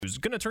Who's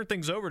going to turn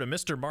things over to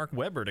Mr. Mark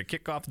Weber to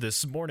kick off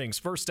this morning's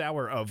first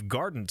hour of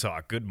Garden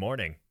Talk. Good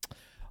morning.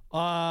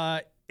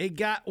 It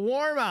got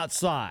warm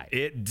outside.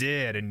 It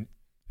did. And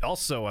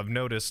also, I've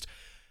noticed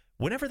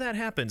whenever that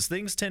happens,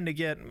 things tend to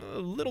get a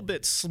little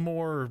bit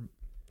slicker,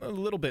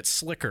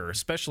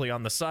 especially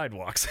on the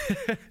sidewalks.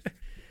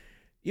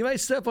 You might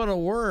step on a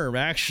worm,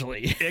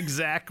 actually.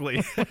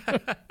 Exactly.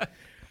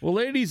 Well,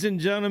 ladies and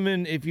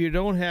gentlemen, if you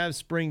don't have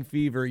spring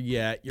fever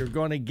yet, you're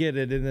going to get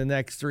it in the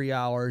next 3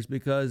 hours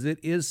because it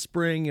is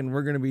spring and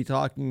we're going to be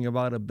talking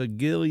about a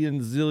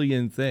bagillion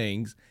zillion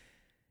things.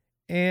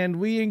 And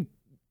we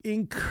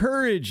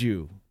encourage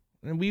you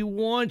and we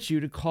want you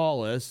to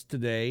call us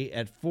today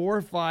at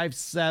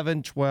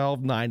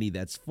 457-1290.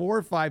 That's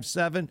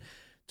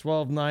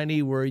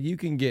 457-1290, where you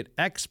can get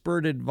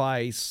expert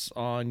advice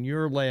on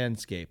your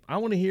landscape. I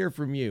want to hear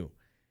from you.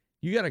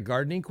 You got a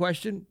gardening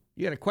question?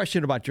 You got a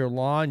question about your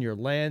lawn, your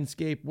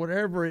landscape,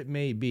 whatever it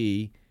may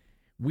be,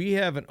 we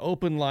have an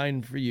open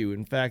line for you.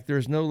 In fact,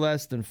 there's no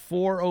less than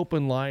 4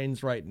 open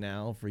lines right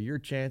now for your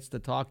chance to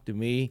talk to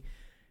me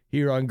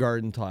here on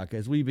Garden Talk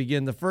as we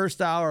begin the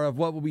first hour of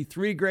what will be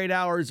 3 great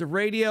hours of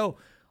radio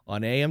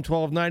on AM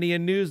 1290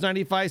 and News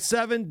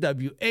 95.7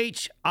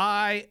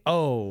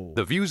 WHIO.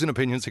 The views and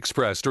opinions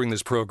expressed during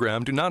this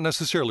program do not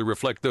necessarily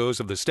reflect those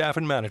of the staff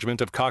and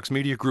management of Cox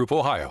Media Group,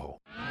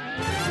 Ohio.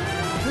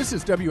 This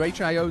is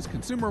WHIO's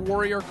consumer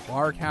warrior,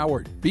 Clark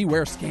Howard.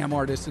 Beware scam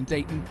artists in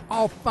Dayton.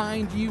 I'll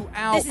find you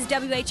out. This is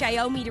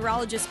WHIO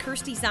meteorologist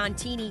Kirsty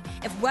Zontini.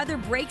 If weather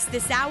breaks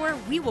this hour,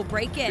 we will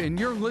break it. And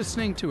you're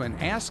listening to an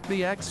Ask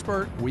the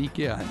Expert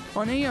weekend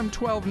on AM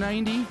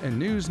 1290 and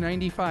News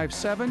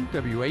 95.7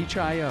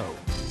 WHIO.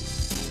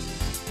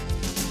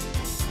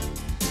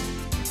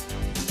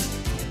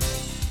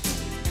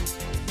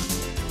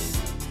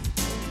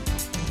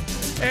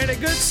 And a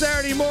good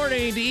Saturday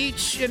morning to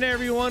each and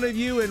every one of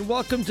you, and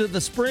welcome to the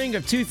spring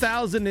of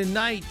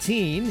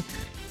 2019.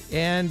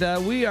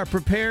 And we are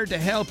prepared to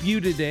help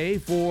you today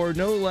for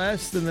no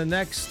less than the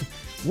next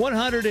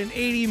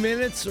 180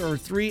 minutes or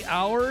 3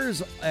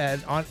 hours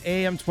on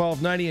AM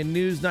 1290 and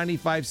News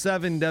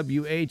 95.7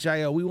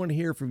 WHIO. We want to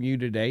hear from you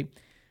today.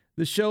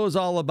 The show is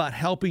all about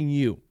helping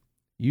you,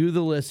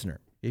 the listener.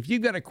 If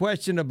you've got a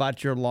question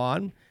about your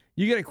lawn,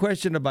 you got a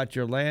question about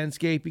your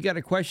landscape, you got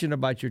a question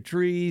about your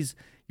trees,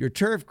 your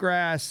turf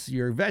grass,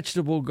 your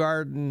vegetable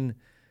garden,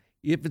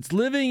 if it's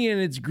living and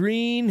it's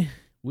green,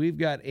 we've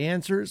got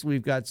answers,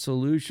 we've got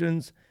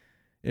solutions,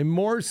 and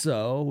more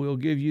so, we'll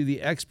give you the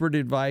expert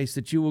advice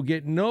that you will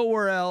get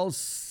nowhere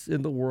else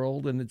in the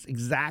world. And it's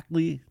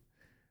exactly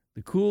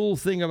the cool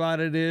thing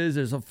about it is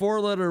there's a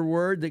 4-letter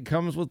word that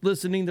comes with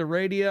listening to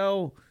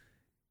radio.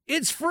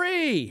 It's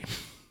free.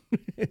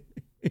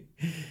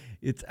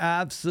 It's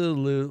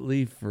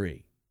absolutely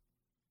free.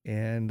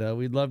 And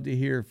we'd love to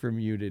hear from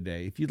you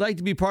today. If you'd like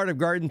to be part of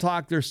Garden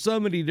Talk, there's so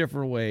many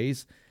different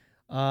ways.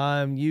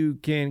 You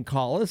can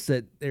call us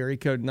at area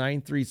code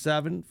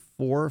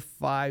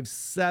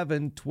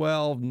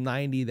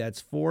 937-457-1290.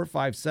 That's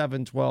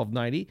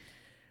 457-1290.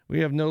 We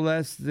have no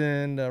less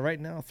than,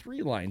 right now,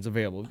 3 lines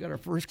available. We've got our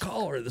first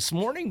caller this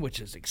morning, which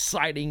is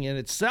exciting in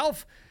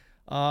itself.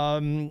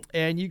 And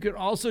you can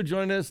also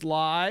join us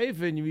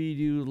live, and we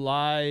do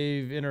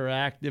live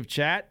interactive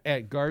chat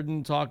at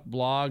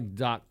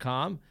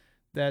gardentalkblog.com.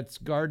 That's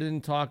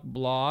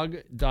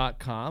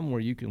gardentalkblog.com, where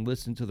you can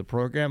listen to the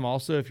program.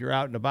 Also, if you're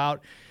out and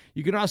about,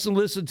 you can also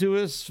listen to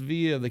us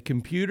via the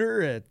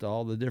computer at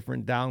all the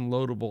different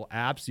downloadable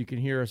apps. You can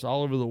hear us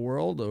all over the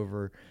world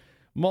over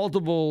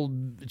multiple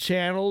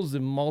channels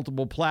and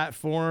multiple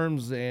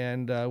platforms,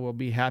 and we'll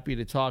be happy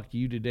to talk to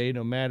you today,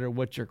 no matter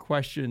what your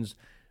questions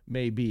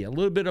may be. A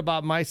little bit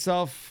about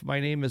myself. My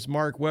name is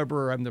Mark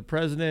Weber. I'm the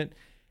president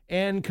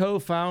and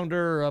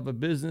co-founder of a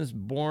business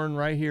born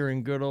right here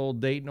in good old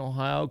Dayton,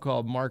 Ohio,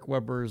 called Mark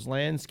Weber's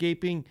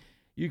Landscaping.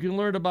 You can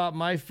learn about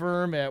my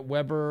firm at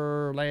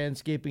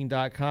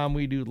weberlandscaping.com.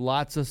 We do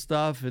lots of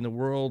stuff in the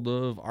world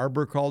of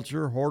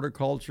arboriculture,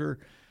 horticulture,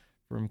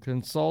 from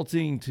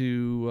consulting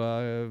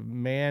to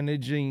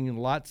managing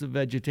lots of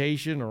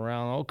vegetation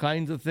around all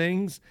kinds of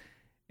things.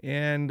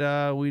 And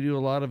we do a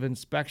lot of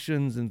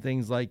inspections and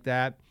things like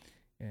that,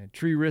 and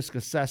tree risk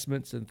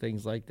assessments and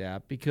things like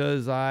that,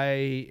 because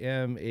I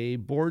am a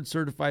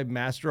board-certified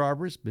master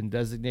arborist, been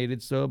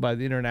designated so by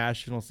the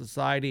International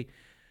Society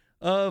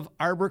of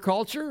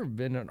Arboriculture.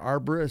 Been an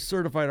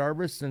certified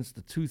arborist since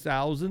the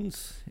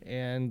 2000s,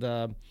 and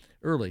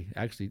early,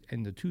 actually,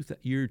 in the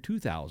year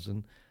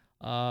 2000.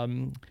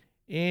 And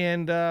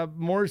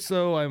more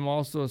so, I'm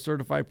also a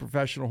certified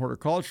professional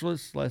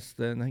horticulturalist. Less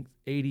than, I think,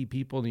 80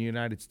 people in the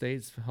United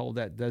States hold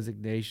that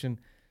designation.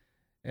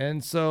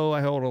 And so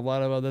I hold a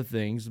lot of other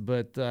things,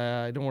 but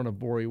I don't want to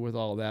bore you with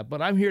all that.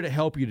 But I'm here to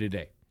help you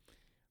today.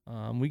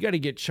 We got to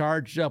get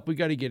charged up. We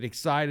got to get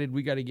excited.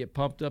 We got to get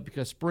pumped up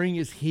because spring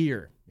is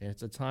here. And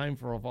it's a time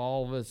for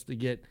all of us to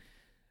get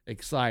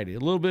excited. A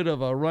little bit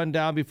of a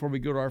rundown before we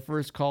go to our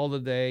first call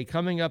today.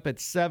 Coming up at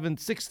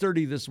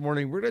 6:30 this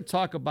morning, we're going to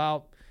talk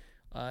about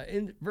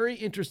a very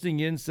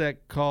interesting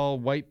insect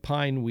called white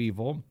pine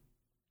weevil.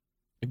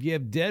 If you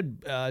have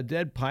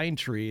dead pine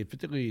tree,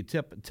 particularly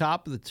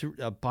top of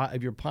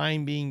of your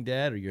pine being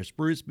dead or your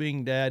spruce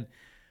being dead,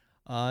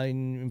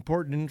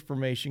 important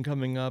information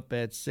coming up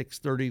at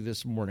 6:30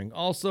 this morning.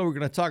 Also, we're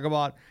going to talk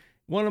about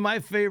one of my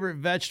favorite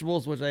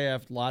vegetables, which I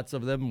have lots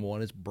of them.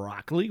 One is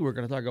broccoli. We're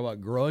going to talk about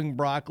growing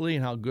broccoli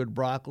and how good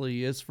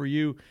broccoli is for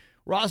you.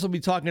 We'll also be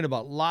talking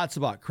lots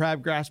about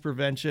crabgrass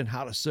prevention,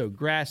 how to sow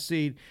grass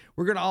seed.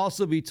 We're going to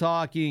also be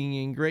talking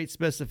in great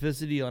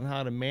specificity on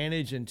how to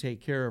manage and take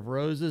care of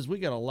roses. We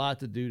got a lot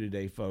to do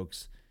today,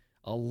 folks.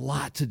 A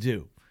lot to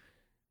do.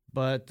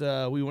 But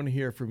we want to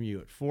hear from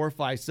you at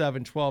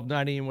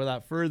 457-1290. And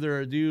without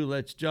further ado,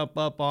 let's jump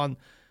up on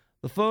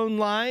the phone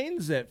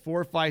lines at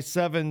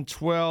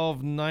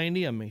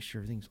 457-1290. I'll make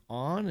sure everything's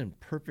on and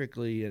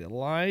perfectly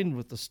aligned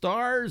with the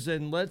stars.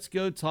 And let's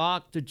go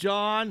talk to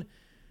John.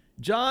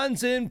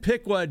 John's in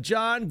Piqua.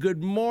 John,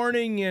 good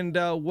morning and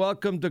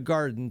welcome to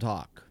Garden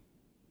Talk.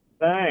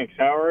 Thanks.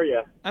 How are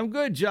you? I'm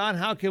good, John.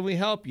 How can we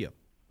help you?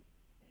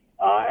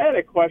 I had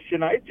a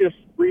question. I just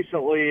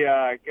recently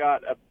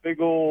got a big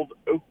old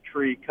oak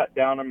tree cut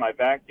down in my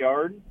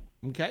backyard.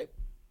 Okay.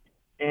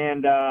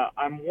 And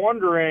I'm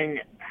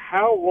wondering,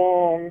 how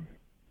long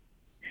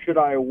should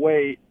I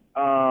wait?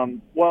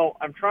 Well,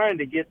 I'm trying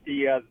to get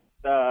the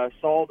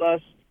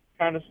sawdust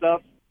kind of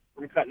stuff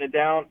from cutting it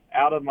down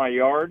out of my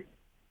yard.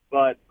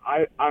 But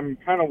I'm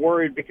kind of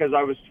worried because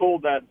I was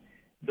told that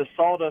the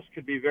sawdust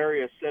could be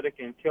very acidic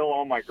and kill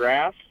all my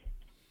grass.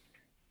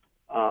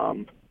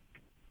 But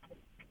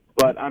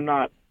I'm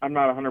not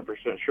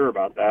 100% sure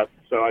about that.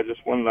 So I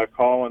just wanted to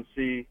call and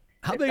see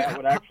how if big that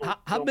would actually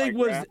how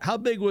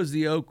big was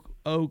the oak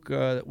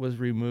that was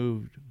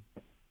removed?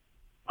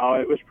 Oh,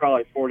 it was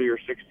probably 40 or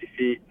 60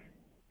 feet.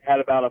 Had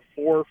about a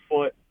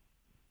 4-foot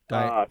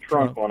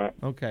trunk on it.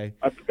 Okay.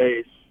 At the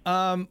base.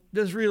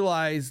 Just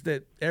realize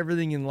that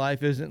everything in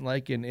life isn't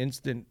like an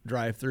instant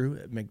drive-through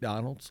at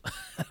McDonald's.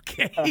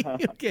 Okay.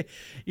 Okay.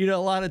 You know,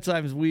 a lot of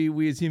times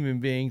we as human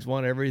beings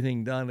want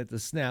everything done at the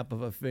snap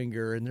of a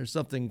finger, and there's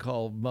something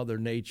called Mother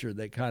Nature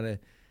that kind of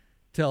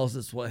tells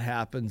us what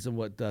happens and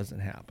what doesn't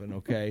happen.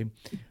 Okay.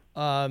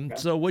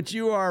 So what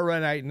you are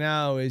right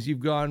now is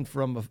you've gone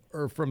from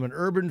an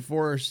urban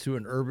forest to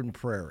an urban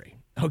prairie.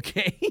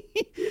 Okay.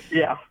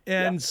 Yeah.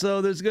 And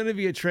so there's going to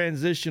be a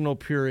transitional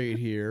period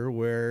here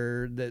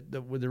where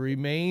the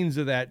remains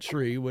of that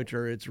tree, which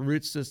are its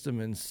root system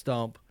and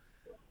stump,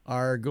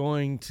 are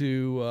going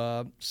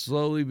to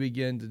slowly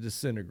begin to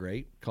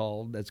disintegrate.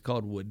 That's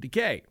called wood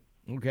decay.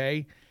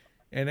 Okay.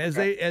 And as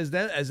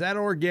that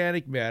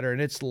organic matter, and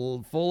it's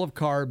full of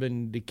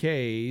carbon,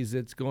 decays,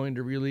 it's going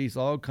to release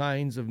all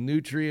kinds of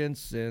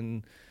nutrients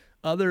and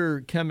other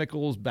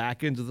chemicals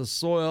back into the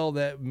soil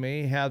that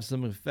may have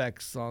some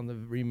effects on the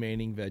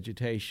remaining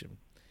vegetation.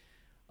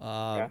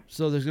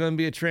 So there's going to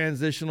be a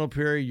transitional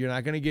period. You're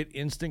not going to get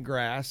instant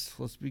grass.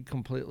 Let's be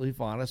completely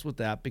honest with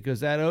that,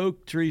 because that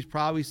oak tree is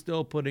probably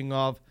still putting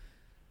off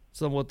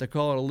some what they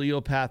call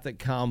allelopathic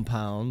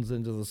compounds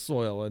into the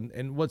soil.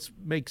 And what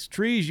makes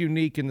trees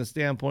unique in the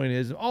standpoint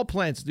is, all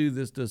plants do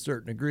this to a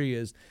certain degree,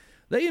 is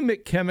they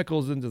emit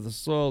chemicals into the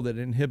soil that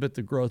inhibit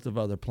the growth of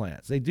other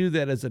plants. They do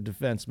that as a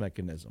defense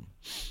mechanism.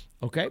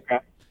 Okay?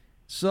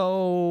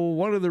 So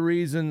one of the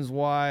reasons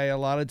why a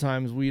lot of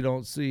times we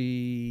don't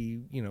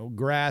see,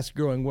 grass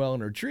growing well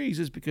in our trees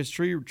is because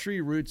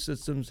tree root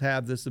systems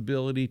have this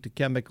ability to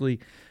chemically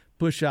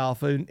push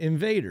off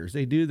invaders.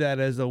 They do that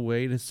as a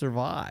way to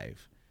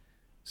survive.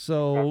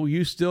 So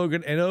you still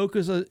get, and oak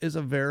is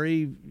a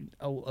very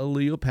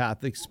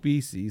allelopathic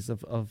species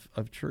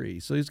of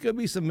tree. So there's going to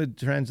be some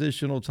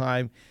transitional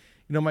time.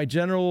 My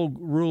general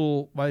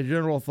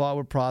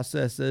thought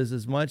process is,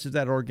 as much as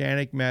that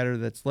organic matter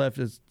that's left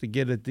is to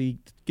get it to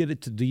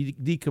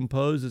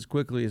decompose as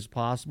quickly as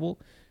possible.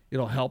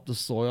 It'll help the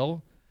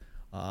soil.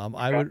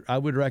 I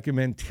would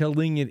recommend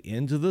tilling it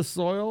into the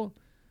soil.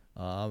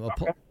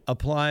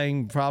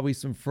 Applying probably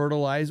some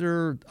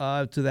fertilizer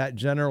to that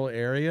general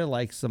area,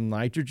 like some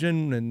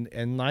nitrogen,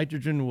 and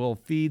nitrogen will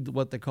feed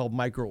what they call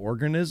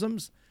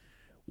microorganisms,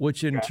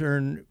 which in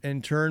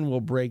turn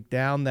will break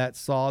down that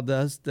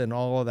sawdust and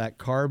all of that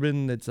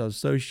carbon that's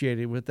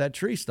associated with that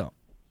tree stump.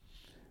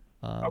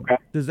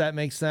 Does that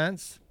make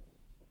sense?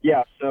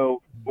 Yeah.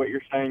 So what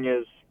you're saying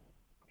is,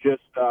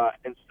 just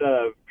instead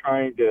of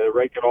trying to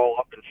rake it all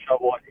up and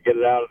shovel it and get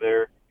it out of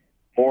there,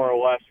 more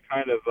or less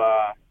kind of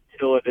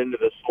till it into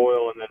the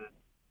soil and then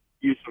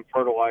use some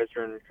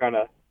fertilizer and kind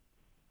of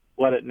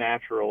let it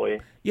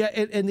naturally. Yeah,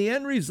 and the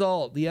end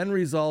result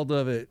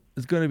of it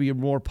is going to be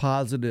more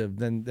positive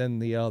than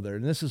the other.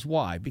 And this is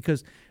why,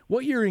 because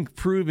what you're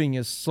improving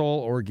is soil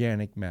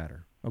organic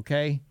matter,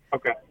 okay?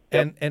 Okay.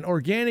 Yep. And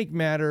organic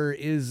matter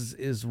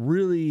is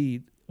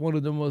really one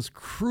of the most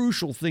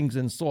crucial things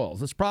in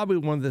soils. It's probably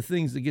one of the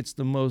things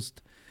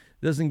that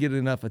doesn't get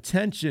enough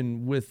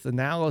attention with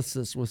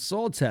analysis, with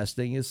soil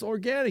testing, is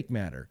organic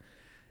matter.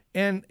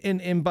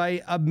 And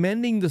by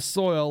amending the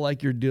soil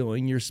like you're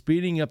doing, you're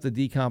speeding up the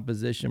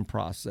decomposition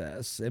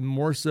process. And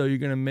more so, you're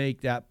going to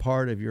make that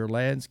part of your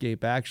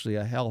landscape actually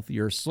a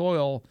healthier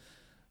soil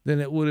than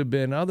it would have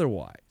been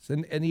otherwise.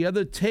 And the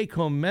other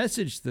take-home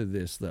message to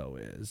this, though,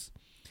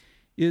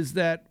 is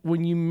that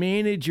when you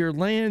manage your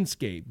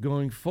landscape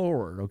going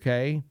forward,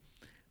 okay,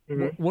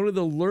 one of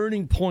the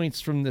learning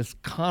points from this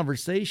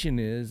conversation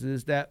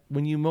is that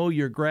when you mow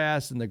your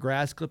grass and the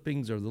grass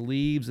clippings or the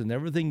leaves and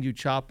everything you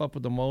chop up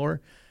with the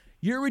mower,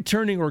 you're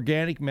returning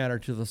organic matter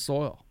to the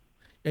soil.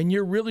 And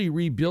you're really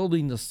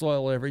rebuilding the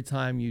soil every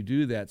time you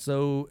do that.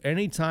 So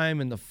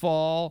anytime in the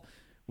fall,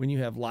 when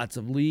you have lots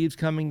of leaves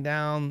coming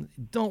down,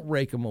 don't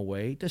rake them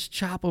away. Just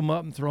chop them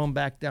up and throw them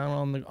back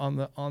down on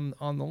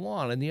the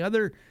lawn. And the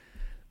other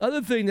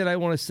thing that I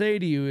want to say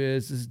to you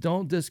is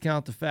don't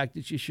discount the fact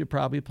that you should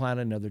probably plant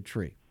another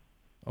tree.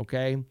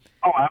 Okay?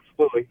 Oh,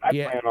 absolutely. I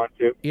plan on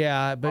to.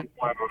 Yeah, but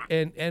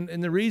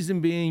and the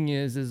reason being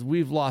is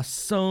we've lost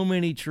so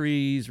many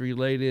trees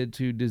related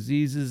to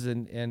diseases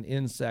and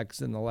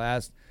insects in the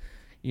last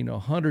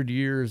 100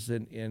 years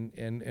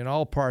in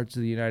all parts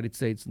of the United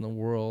States and the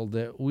world,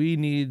 that we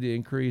need to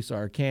increase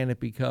our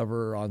canopy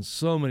cover on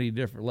so many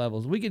different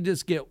levels. We could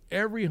just get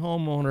every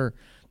homeowner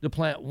to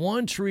plant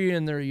one tree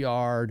in their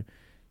yard.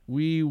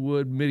 We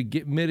would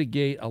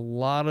mitigate a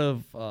lot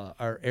of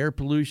our air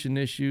pollution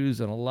issues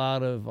and a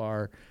lot of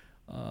our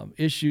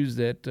issues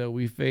that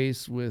we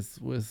face with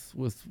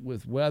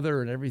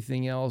weather and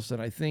everything else.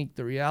 And I think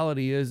the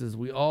reality is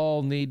we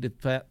all need to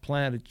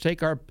plant,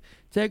 take our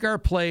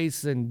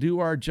place and do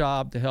our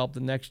job to help the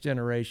next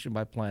generation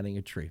by planting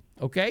a tree.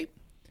 Okay?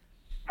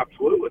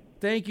 Absolutely.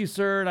 Thank you,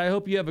 sir, and I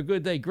hope you have a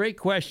good day. Great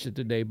question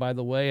today, by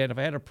the way. And if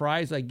I had a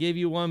prize, I'd give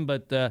you one,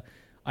 but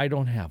I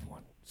don't have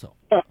one. So,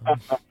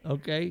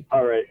 okay.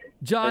 All right.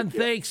 John,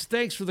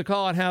 thanks for the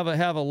call, and have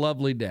a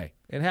lovely day.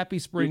 And happy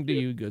spring to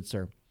you, good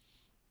sir.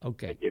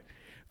 Okay. Thank you.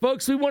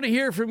 Folks, we want to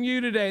hear from you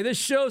today. This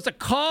show's a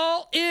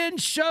call-in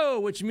show,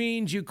 which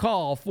means you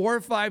call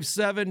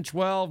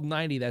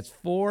 457-1290. That's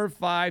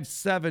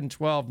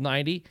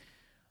 457-1290.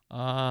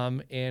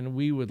 And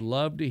we would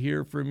love to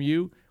hear from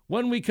you.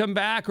 When we come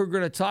back, we're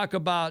going to talk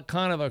about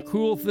kind of a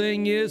cool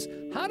thing is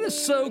how to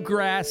sow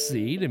grass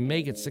seed and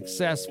make it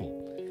successful.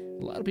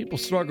 A lot of people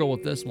struggle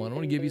with this one. I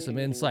want to give you some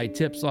inside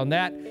tips on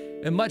that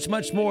and much,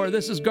 much more.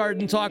 This is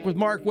Garden Talk with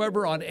Mark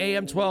Weber on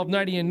AM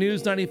 1290 and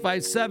News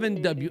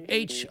 95.7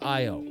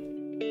 WHIO.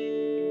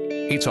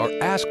 It's our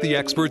Ask the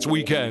Experts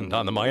weekend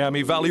on the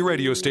Miami Valley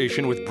radio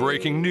station with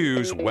breaking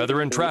news,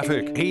 weather, and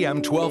traffic.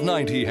 AM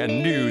 1290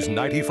 and News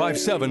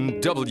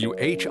 95.7 WHIO.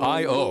 Hey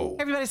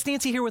everybody, it's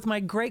Nancy here with my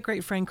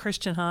great friend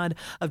Christian Hahn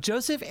of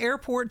Joseph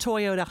Airport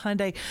Toyota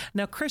Hyundai.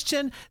 Now,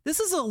 Christian, this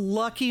is a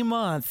lucky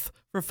month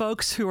for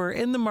folks who are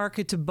in the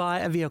market to buy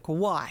a vehicle.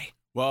 Why?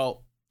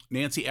 Well,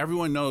 Nancy,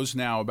 everyone knows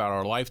now about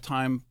our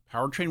lifetime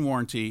powertrain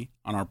warranty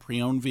on our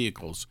pre-owned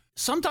vehicles.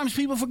 Sometimes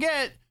people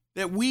forget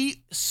that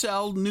we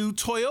sell new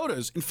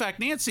Toyotas. In fact,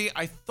 Nancy,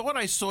 I thought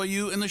I saw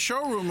you in the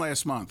showroom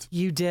last month.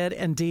 You did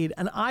indeed.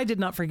 And I did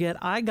not forget,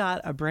 I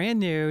got a brand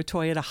new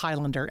Toyota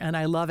Highlander and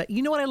I love it.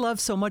 You know what I love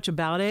so much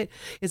about it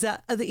is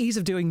that the ease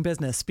of doing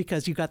business,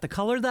 because you got the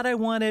color that I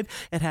wanted.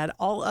 It had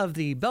all of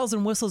the bells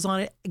and whistles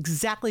on it,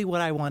 exactly what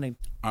I wanted.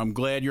 I'm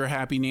glad you're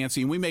happy,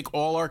 Nancy. And we make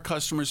all our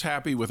customers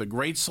happy with a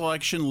great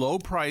selection, low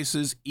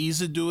prices,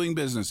 ease of doing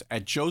business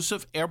at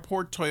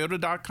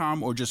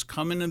josephairporttoyota.com, or just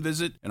come in and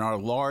visit in our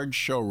large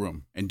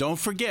showroom. And don't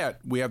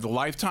forget, we have the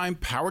lifetime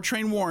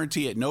powertrain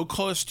warranty at no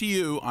cost to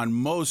you on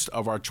most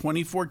of our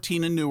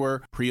 2014 and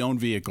newer pre-owned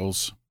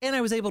vehicles. And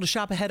I was able to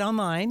shop ahead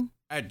online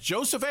at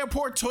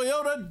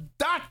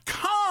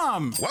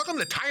josephairporttoyota.com. Welcome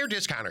to Tire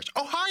Discounters.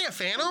 Oh, hiya,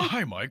 Phantom.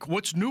 Hi, Mike.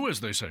 What's new, as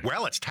they say?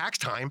 Well, it's tax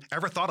time.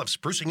 Ever thought of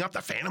sprucing up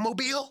the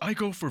Phantomobile? I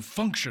go for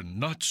function,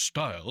 not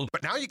style.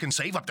 But now you can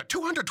save up to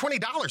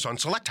 $220 on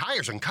select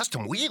tires and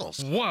custom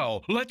wheels.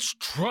 Wow, let's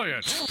try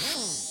it.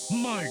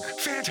 Mike.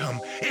 Phantom,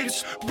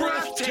 it's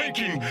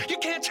breathtaking. You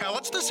can't tell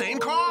it's the same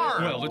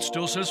car. Well, it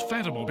still says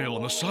Phantomobile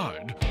on the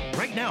side.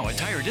 Right now at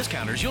Tire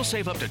Discounters, you'll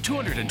save up to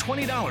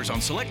 $220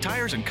 on select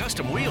tires and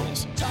custom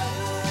wheels.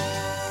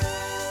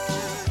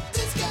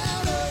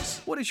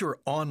 What is your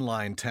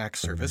online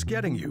tax service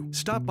getting you?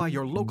 Stop by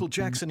your local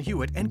Jackson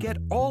Hewitt and get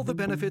all the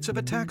benefits of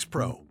a tax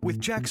pro. With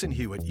Jackson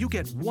Hewitt, you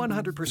get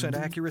 100%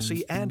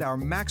 accuracy and our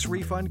max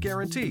refund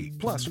guarantee.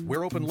 Plus,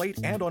 we're open late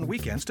and on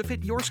weekends to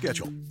fit your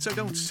schedule. So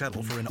don't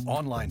settle for an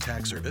online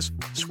tax service.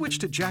 Switch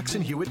to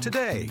Jackson Hewitt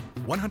today.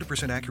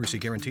 100% accuracy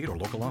guaranteed, or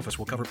local office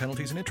will cover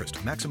penalties and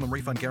interest. Maximum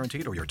refund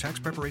guaranteed or your tax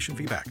preparation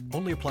fee back.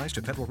 Only applies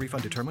to federal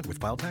refund determined with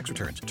filed tax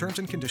returns. Terms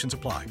and conditions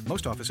apply.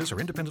 Most offices are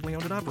independently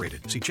owned and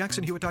operated. See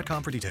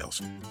jacksonhewitt.com for details.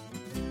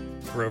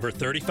 For over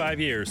 35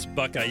 years,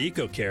 Buckeye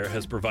EcoCare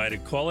has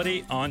provided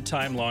quality,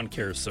 on-time lawn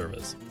care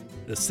service.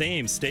 The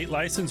same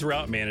state-licensed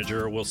route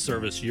manager will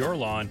service your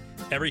lawn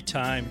every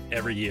time,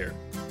 every year.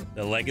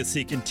 The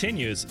legacy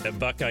continues at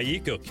Buckeye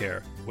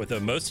EcoCare with the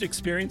most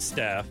experienced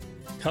staff,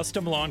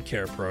 custom lawn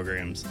care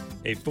programs,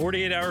 a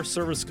 48-hour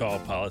service call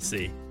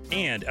policy,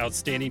 and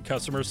outstanding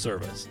customer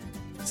service.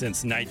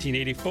 Since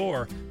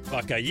 1984,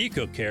 Buckeye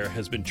EcoCare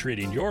has been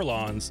treating your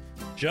lawns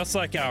just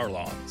like our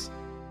lawns.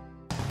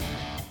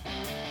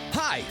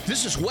 Hi, Hi,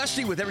 this is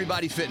Wesley with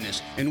Everybody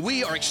Fitness, and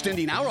we are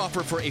extending our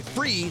offer for a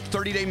free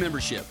 30-day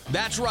membership.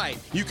 That's right.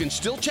 You can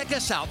still check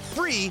us out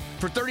free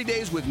for 30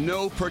 days with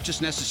no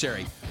purchase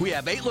necessary. We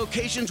have 8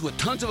 locations with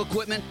tons of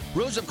equipment,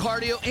 rows of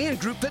cardio, and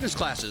group fitness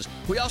classes.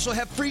 We also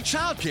have free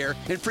childcare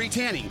and free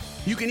tanning.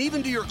 You can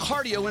even do your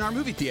cardio in our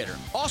movie theater.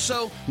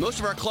 Also, most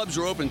of our clubs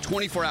are open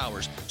 24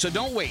 hours, so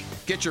don't wait.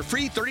 Get your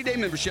free 30-day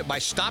membership by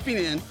stopping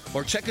in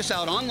or check us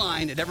out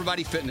online at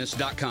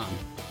everybodyfitness.com.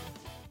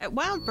 At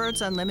Wild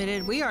Birds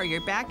Unlimited, we are your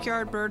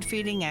backyard bird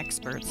feeding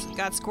experts.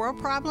 Got squirrel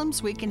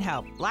problems? We can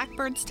help.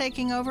 Blackbirds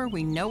taking over?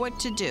 We know what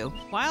to do.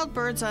 Wild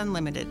Birds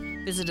Unlimited.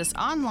 Visit us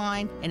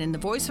online and in the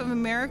Voice of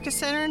America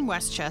Center in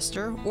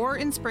Westchester or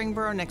in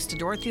Springboro next to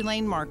Dorothy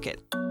Lane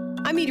Market.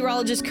 I'm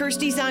meteorologist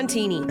Kirsty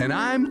Zontini. And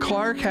I'm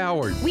Clark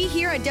Howard. We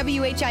here at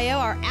WHIO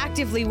are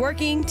actively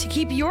working to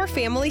keep your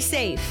family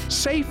safe.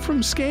 Safe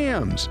from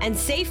scams. And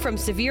safe from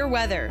severe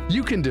weather.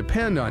 You can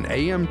depend on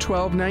AM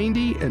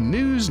 1290 and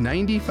News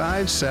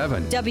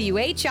 95.7.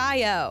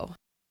 WHIO.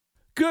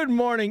 Good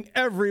morning,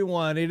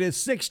 everyone. It is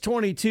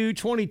 6:22,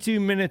 22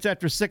 minutes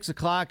after 6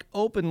 o'clock.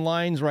 Open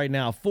lines right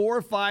now,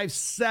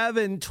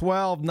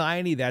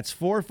 457-1290. That's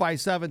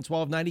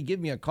 457-1290. Give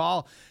me a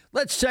call.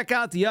 Let's check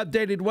out the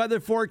updated weather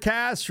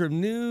forecast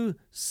from News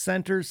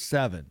Center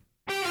 7.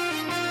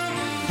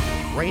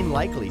 Rain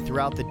likely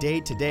throughout the day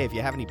today. If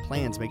you have any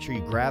plans, make sure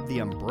you grab the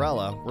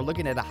umbrella. We're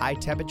looking at a high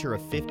temperature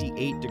of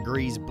 58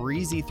 degrees,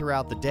 breezy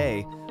throughout the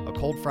day. A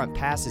cold front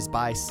passes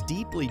by,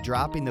 steeply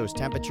dropping those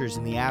temperatures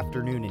in the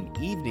afternoon and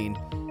evening.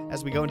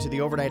 As we go into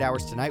the overnight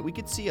hours tonight, we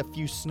could see a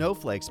few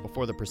snowflakes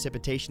before the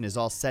precipitation is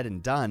all said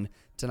and done.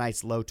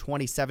 Tonight's low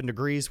 27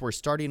 degrees. We're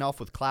starting off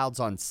with clouds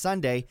on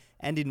Sunday,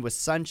 ending with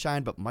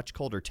sunshine but much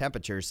colder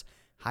temperatures.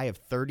 High of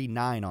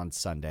 39 on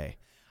Sunday.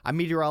 I'm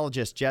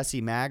meteorologist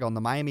Jesse Mag on the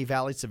Miami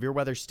Valley Severe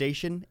Weather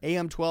Station,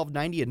 AM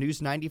 1290 and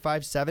News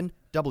 95.7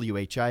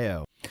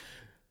 WHIO.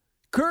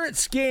 Current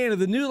scan of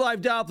the new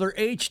Live Doppler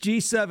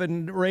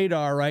HG7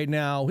 radar right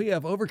now. We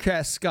have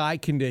overcast sky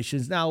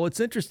conditions. Now, what's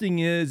interesting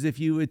is if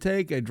you would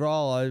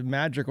draw a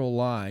magical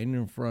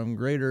line from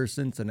greater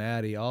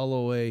Cincinnati all the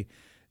way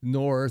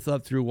north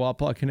up through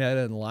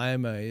Wapakoneta and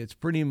Lima, it's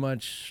pretty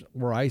much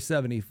where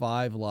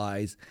I-75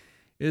 lies,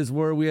 is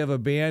where we have a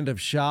band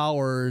of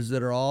showers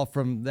that are all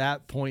from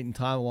that point in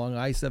time along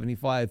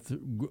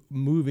I-75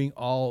 moving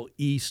all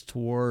east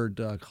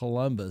toward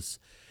Columbus.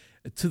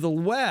 To the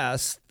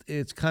west,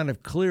 it's kind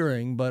of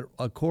clearing, but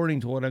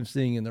according to what I'm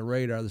seeing in the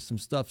radar, there's some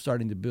stuff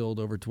starting to build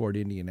over toward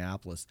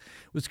Indianapolis.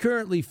 It was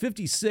currently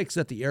 56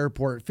 at the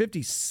airport,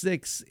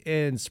 56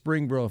 in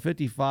Springboro,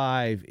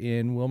 55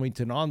 in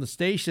Wilmington. On the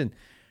station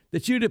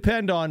that you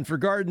depend on for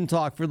Garden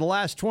Talk for the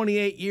last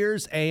 28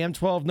 years, AM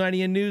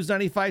 1290 and News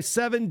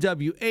 95.7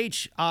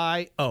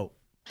 WHIO.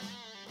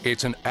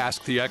 It's an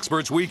Ask the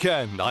Experts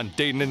weekend on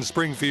Dayton and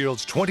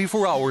Springfield's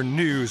 24-hour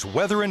news,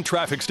 weather, and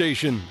traffic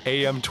station,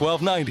 AM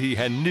 1290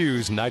 and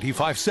News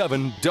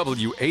 95.7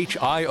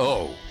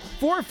 WHIO.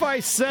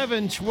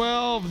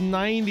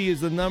 457-1290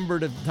 is the number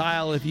to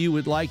dial if you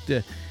would like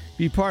to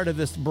be part of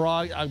this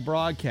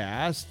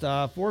broadcast.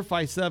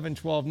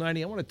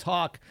 457-1290. I want to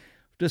talk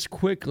just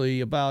quickly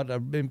about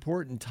an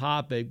important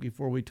topic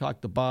before we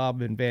talk to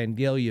Bob in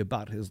Vandalia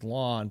about his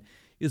lawn.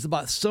 Is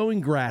about sowing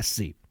grass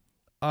seed.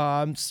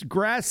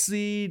 Grass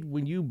seed,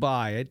 when you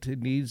buy it,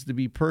 it needs to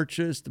be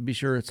purchased to be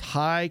sure it's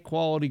high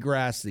quality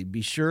grass seed.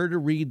 Be sure to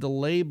read the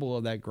label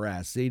of that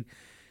grass seed,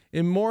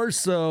 and more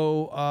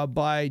so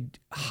by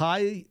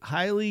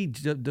highly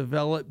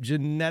developed,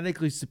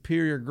 genetically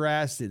superior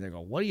grass seed. They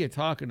go, what are you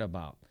talking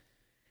about?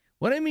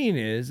 What I mean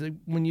is,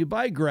 when you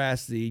buy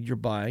grass seed, you're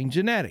buying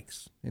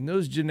genetics, and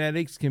those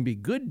genetics can be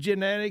good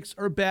genetics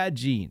or bad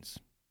genes.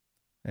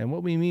 And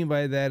what we mean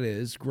by that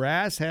is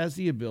grass has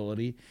the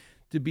ability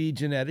to be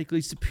genetically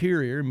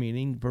superior,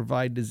 meaning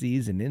provide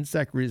disease and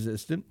insect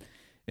resistant,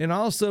 and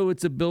also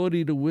its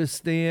ability to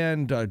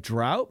withstand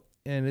drought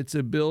and its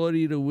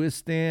ability to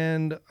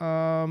withstand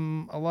a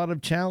lot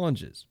of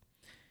challenges.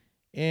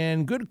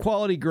 And good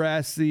quality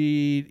grass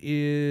seed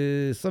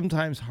is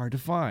sometimes hard to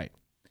find.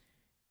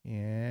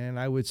 And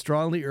I would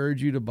strongly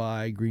urge you to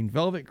buy Green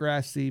Velvet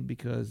grass seed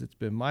because it's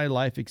been my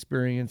life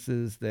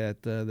experiences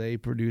that they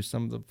produce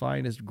some of the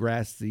finest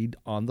grass seed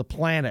on the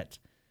planet.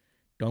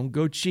 Don't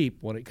go cheap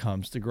when it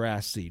comes to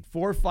grass seed.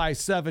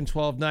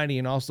 457-1290.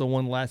 And also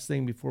one last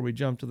thing before we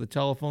jump to the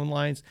telephone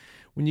lines.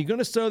 When you're going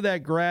to sow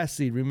that grass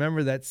seed,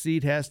 remember that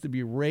seed has to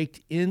be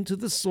raked into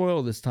the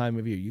soil this time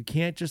of year. You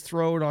can't just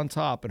throw it on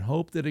top and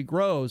hope that it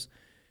grows.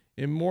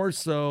 And more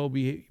so,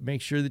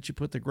 make sure that you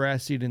put the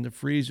grass seed in the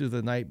freezer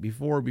the night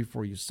before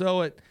you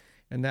sow it.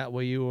 And that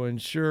way you will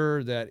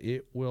ensure that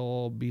it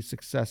will be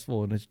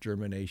successful in its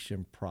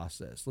germination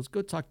process. Let's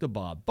go talk to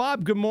Bob.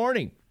 Bob, good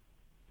morning.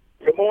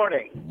 Good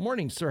morning. Good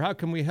morning, sir. How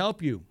can we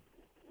help you?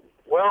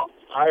 Well,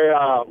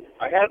 I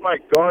had my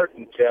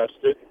garden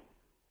tested,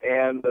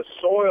 and the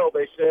soil,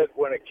 they said,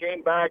 when it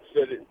came back,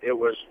 said it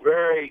was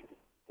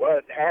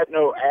it had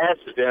no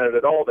acid in it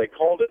at all. They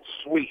called it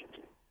sweet.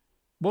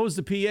 What was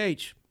the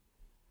pH?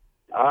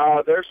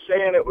 They're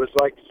saying it was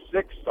like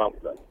 6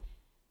 something.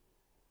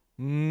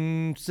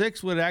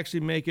 6 would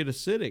actually make it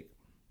acidic.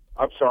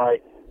 I'm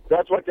sorry.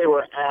 That's what they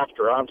were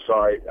after. I'm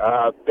sorry.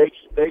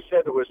 They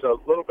said it was a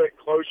little bit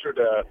closer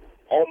to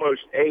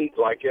almost 8,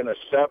 like in a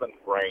 7th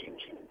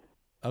range.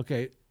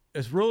 Okay.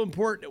 It's real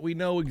important that we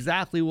know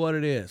exactly what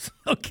it is.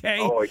 Okay.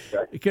 Oh,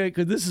 exactly. Okay,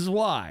 because this is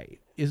why.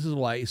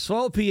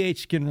 Soil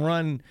pH can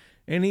run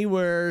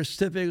anywhere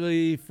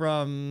typically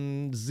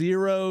from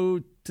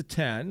 0 to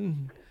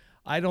 10.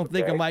 I don't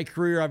think in my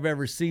career I've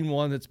ever seen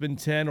one that's been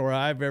 10 or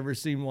I've ever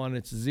seen one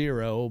that's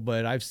 0,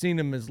 but I've seen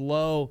them as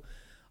low.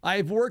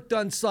 I've worked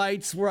on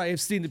sites where I have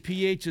seen the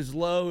pH as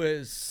low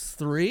as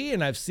 3,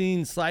 and I've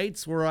seen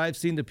sites where I've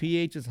seen the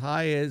pH as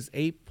high as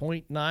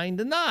 8.9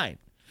 to 9.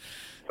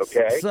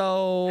 Okay.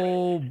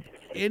 So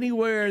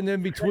anywhere and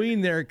then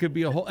between there could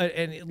be a whole,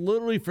 and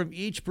literally from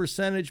each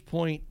percentage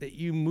point that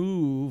you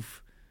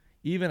move,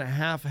 even a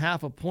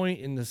half a point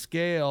in the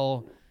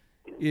scale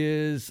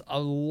is a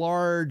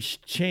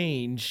large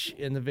change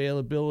in the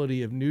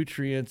availability of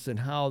nutrients and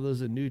how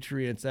those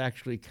nutrients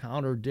actually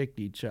contradict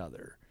each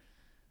other.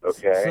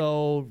 Okay.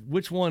 So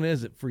which one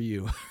is it for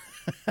you?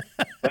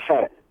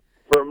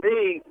 For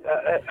me,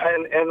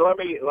 and let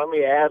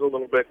me add a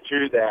little bit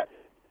to that,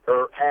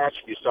 or ask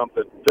you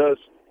something. Does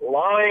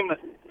lime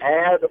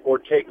add or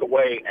take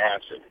away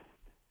acid?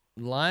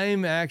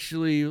 Lime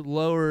actually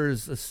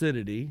lowers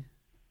acidity.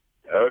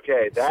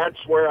 Okay,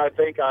 that's where I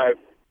think I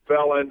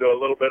fell into a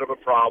little bit of a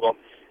problem.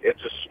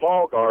 It's a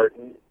small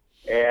garden,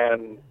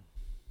 and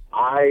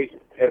I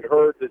had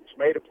heard that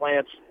tomato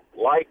plants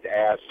liked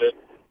acid.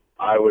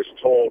 I was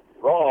told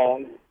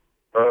wrong,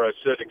 or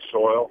acidic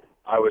soil.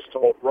 I was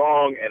told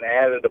wrong and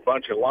added a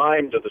bunch of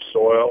lime to the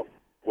soil,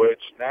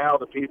 which now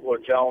the people are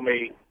telling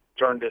me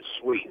turned it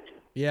sweet.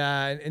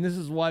 Yeah, and this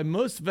is why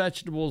most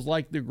vegetables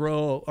like to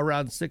grow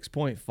around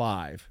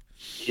 6.5.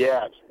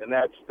 Yes, and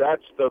that's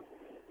the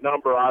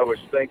number I was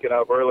thinking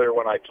of earlier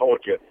when I told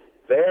you.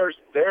 Their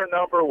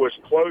number was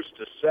close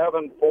to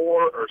 7.4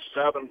 or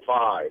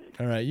 7.5.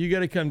 All right, you got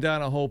to come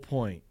down a whole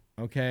point,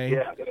 okay?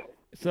 Yeah.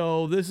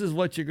 So this is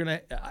what you're going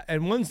to,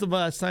 and when's the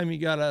last time you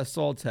got a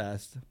soil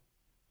test?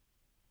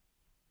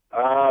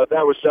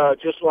 That was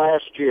just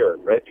last year,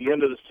 at the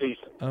end of the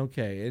season.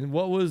 Okay, and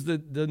what was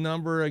the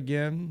number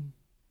again?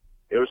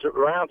 It was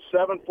around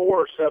 7.4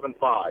 or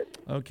 7.5.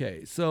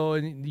 Okay, so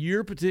in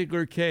your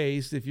particular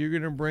case, if you're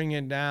going to bring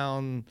it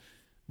down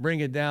to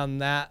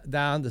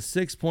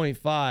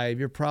 6.5,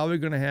 you're probably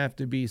going to have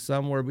to be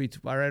somewhere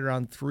between right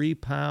around 3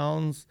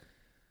 pounds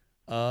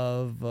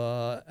of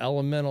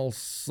elemental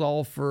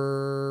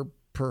sulfur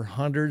per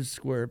 100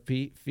 square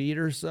feet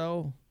or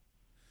so.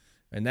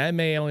 And that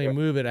may only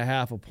move it a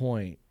half a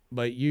point,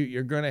 but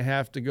you're going to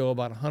have to go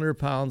about 100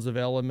 pounds of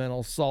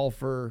elemental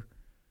sulfur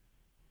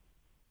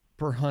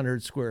per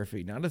 100 square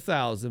feet. Not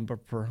 1,000,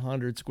 but per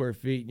 100 square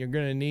feet. And you're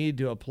going to need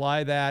to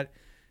apply that,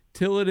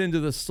 till it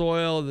into the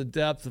soil at the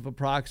depth of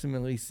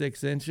approximately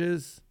 6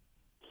 inches.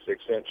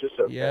 6 inches,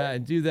 okay. Yeah,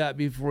 and do that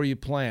before you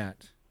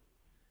plant.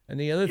 And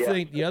the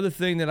other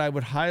thing that I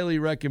would highly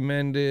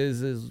recommend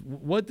is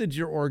what did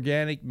your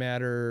organic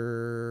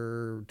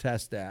matter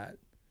test at?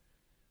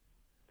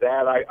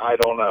 That I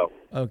don't know.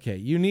 Okay,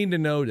 you need to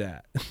know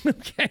that.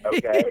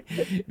 Okay.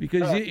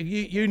 Because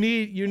you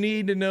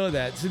need to know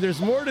that. See,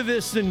 there's more to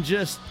this than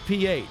just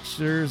pH.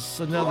 There's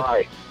another.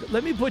 Right.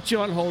 Let me put you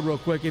on hold real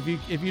quick if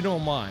you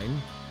don't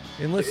mind.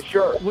 And let's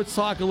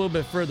talk a little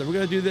bit further. We're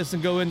going to do this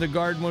and go in the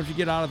garden. Once you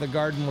get out of the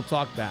garden, we'll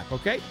talk back,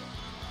 okay?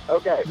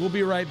 Okay. We'll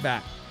be right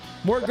back.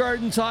 More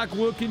garden talk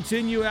will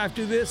continue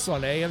after this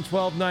on AM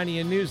 1290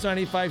 and News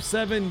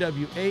 95.7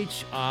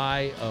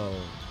 WHIO.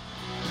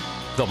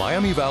 The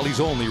Miami Valley's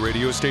only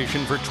radio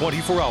station for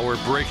 24-hour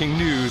breaking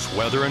news,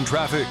 weather, and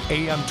traffic.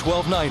 AM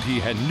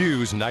 1290 and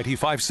News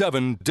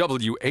 95.7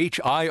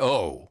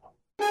 WHIO.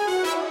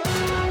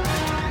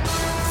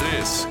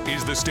 This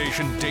is the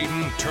station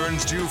Dayton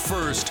turns to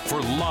first for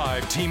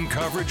live team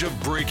coverage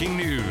of breaking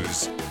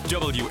news.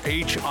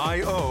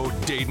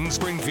 WHIO Dayton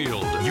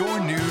Springfield. Your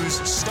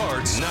news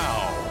starts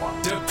now.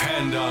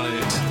 Depend on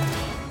it.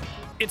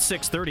 It's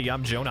 6:30.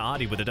 I'm Jonah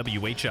Adi with a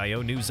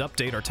WHIO News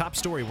Update. Our top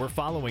story we're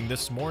following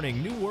this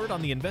morning, new word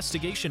on the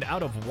investigation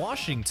out of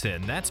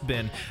Washington. That's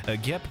been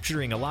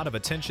capturing a lot of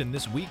attention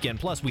this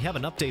weekend. Plus, we have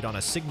an update on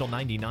a Signal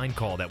 99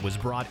 call that was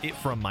brought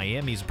from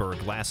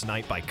Miamisburg last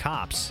night by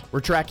cops.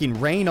 We're tracking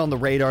rain on the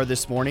radar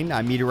this morning.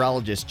 I'm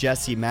meteorologist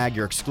Jesse Mag.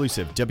 Your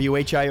exclusive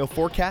WHIO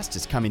forecast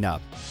is coming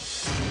up.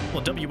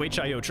 Well,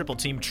 WHIO triple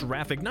team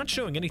traffic not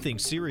showing anything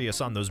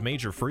serious on those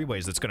major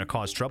freeways that's going to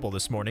cause trouble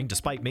this morning,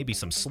 despite maybe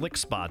some slick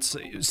spots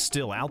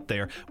still out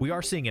there. We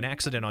are seeing an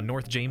accident on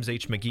North James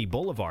H. McGee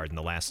Boulevard in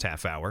the last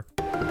half hour.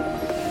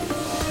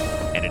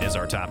 And it is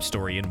our top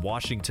story in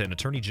Washington.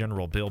 Attorney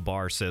General Bill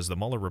Barr says the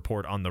Mueller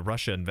report on the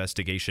Russia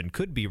investigation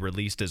could be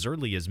released as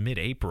early as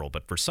mid-April,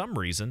 but for some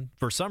reason,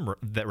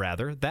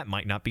 that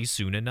might not be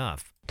soon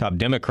enough. Top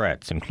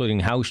Democrats, including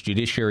House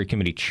Judiciary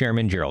Committee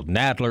Chairman Gerald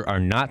Nadler, are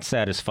not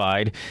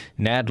satisfied.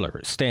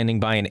 Nadler is standing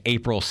by an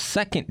April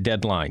 2nd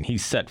deadline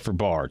he's set for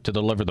Barr to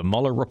deliver the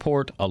Mueller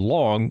report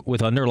along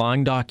with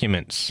underlying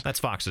documents. That's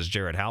Fox's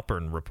Jared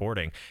Halpern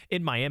reporting.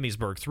 In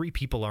Miamisburg, 3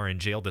 people are in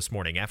jail this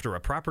morning after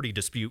a property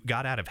dispute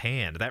got out of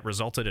hand. That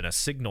resulted in a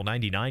Signal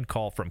 99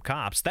 call from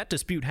cops. That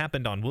dispute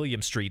happened on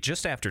William Street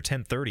just after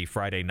 10:30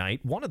 Friday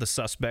night. One of the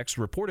suspects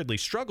reportedly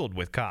struggled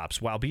with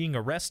cops while being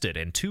arrested,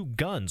 and 2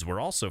 guns were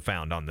also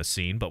found on the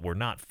scene but were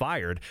not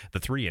fired. The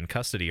 3 in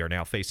custody are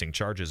now facing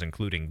charges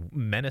including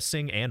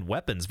menacing and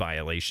weapons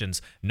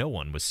violations. No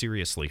one was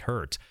seriously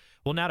hurt.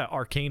 Well, now to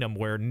Arcanum,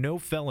 where no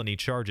felony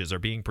charges are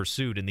being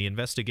pursued in the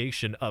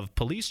investigation of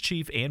Police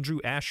Chief Andrew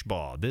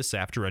Ashbaugh. This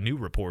after a new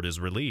report is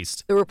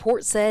released. The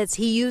report says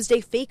he used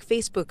a fake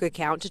Facebook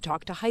account to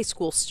talk to high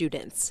school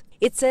students.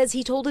 It says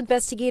he told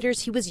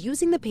investigators he was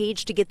using the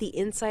page to get the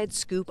inside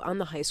scoop on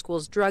the high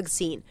school's drug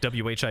scene.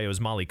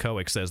 WHIO's Molly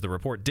Koick says the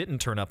report didn't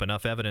turn up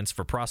enough evidence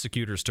for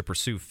prosecutors to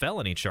pursue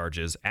felony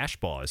charges.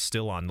 Ashbaugh is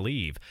still on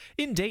leave.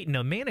 In Dayton,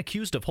 a man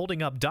accused of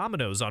holding up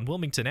dominoes on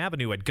Wilmington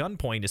Avenue at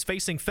gunpoint is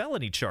facing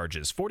felony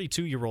charges.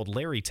 42-year-old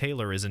Larry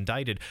Taylor is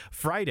indicted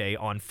Friday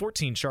on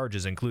 14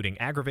 charges, including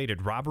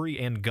aggravated robbery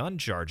and gun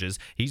charges.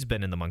 He's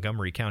been in the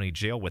Montgomery County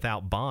Jail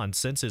without bond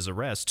since his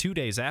arrest 2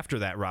 days after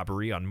that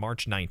robbery on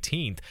March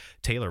 19th.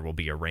 Taylor will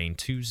be arraigned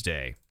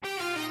Tuesday.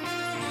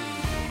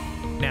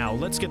 Now,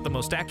 let's get the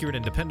most accurate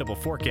and dependable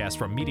forecast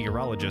from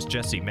meteorologist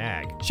Jesse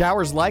Mag.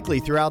 Showers likely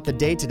throughout the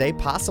day today,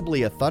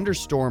 possibly a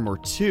thunderstorm or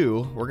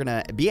 2. We're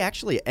going to be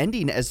actually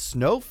ending as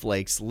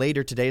snowflakes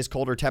later today as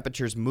colder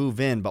temperatures move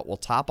in, but we'll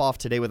top off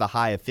today with a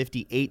high of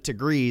 58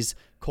 degrees.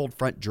 Cold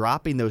front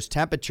dropping those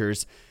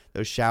temperatures.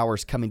 Those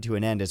showers coming to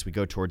an end as we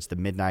go towards the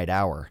midnight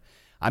hour.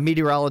 I'm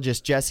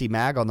meteorologist Jesse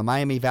Mag on the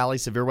Miami Valley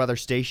Severe Weather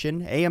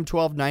Station, AM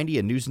 1290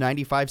 and News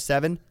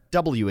 95.7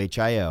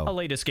 WHIO. A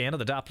latest scan of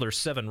the Doppler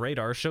 7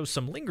 radar shows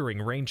some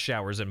lingering rain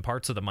showers in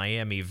parts of the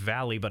Miami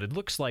Valley, but it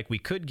looks like we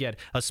could get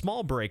a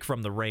small break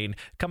from the rain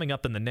coming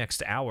up in the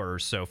next hour or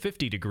so.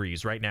 50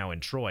 degrees right now in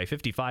Troy,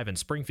 55 in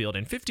Springfield,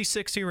 and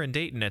 56 here in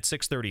Dayton at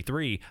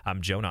 6:33. I'm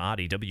Jonah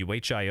Adi,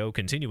 WHIO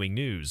Continuing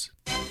News.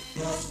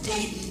 North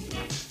Dayton,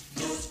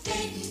 North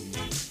Dayton,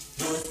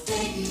 North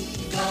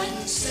Dayton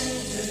Garden Center.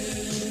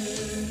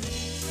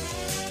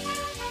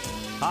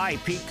 Hi,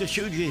 Pete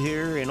Kasuja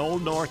here in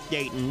Old North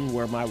Dayton,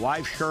 where my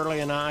wife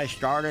Shirley and I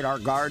started our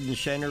garden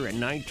center in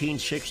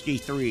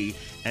 1963,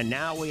 and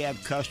now we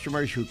have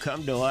customers who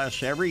come to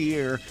us every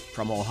year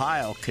from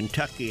Ohio,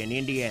 Kentucky, and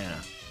Indiana.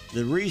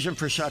 The reason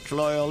for such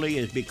loyalty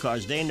is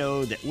because they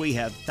know that we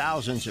have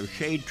thousands of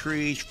shade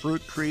trees,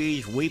 fruit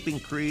trees, weeping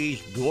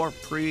trees, dwarf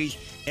trees,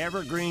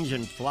 evergreens,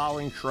 and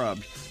flowering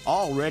shrubs,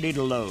 all ready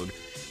to load.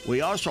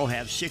 We also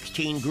have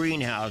 16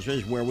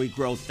 greenhouses where we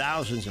grow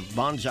thousands of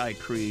bonsai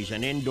trees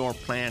and indoor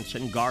plants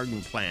and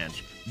garden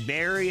plants,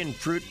 berry and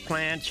fruit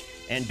plants,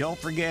 and don't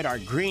forget our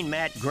green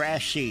mat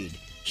grass seed.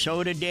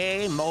 Sow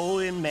today, mow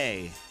in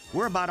May.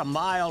 We're about a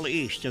mile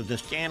east of the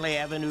Stanley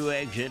Avenue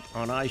exit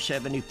on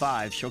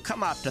I-75, so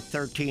come out to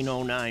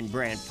 1309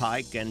 Brant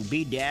Pike and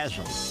be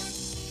dazzled.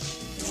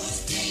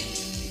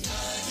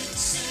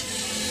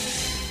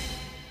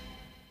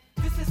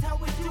 This is how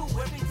we do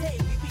every day.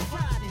 We be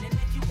grinding, and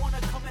if you wanna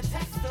come and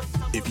text us,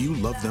 if you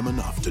love them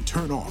enough to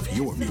turn off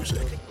your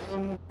music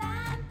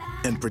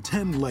and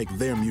pretend like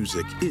their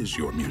music is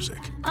your music,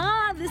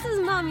 This is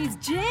Mommy's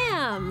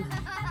jam.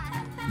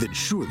 then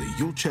surely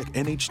you'll check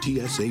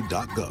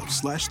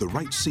nhtsa.gov/the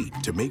right seat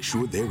to make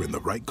sure they're in the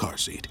right car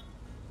seat.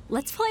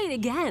 Let's play it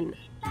again.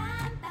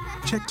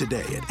 Check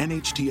today at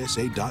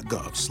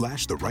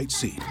nhtsa.gov/the right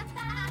seat.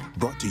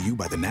 Brought to you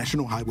by the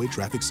National Highway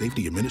Traffic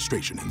Safety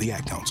Administration and the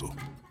Ad Council.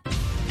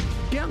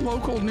 Get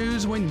local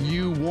news when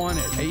you want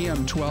it.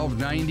 AM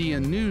 1290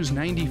 and News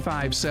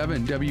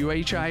 95.7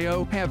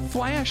 WHIO have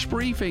flash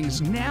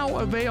briefings now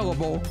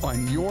available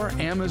on your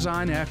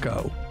Amazon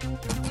Echo.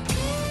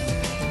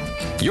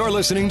 You're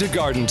listening to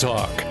Garden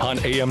Talk on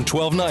AM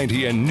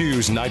 1290 and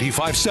News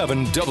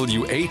 95.7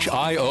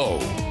 WHIO.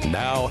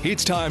 Now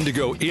it's time to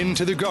go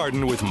into the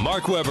garden with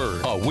Mark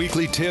Weber, a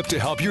weekly tip to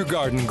help your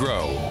garden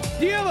grow.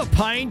 Do you have a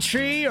pine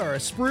tree or a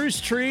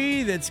spruce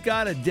tree that's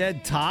got a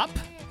dead top?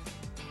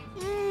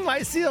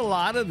 I see a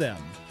lot of them.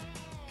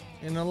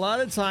 And a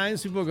lot of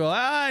times people go,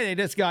 they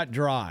just got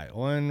dry.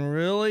 When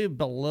really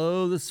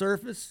below the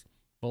surface,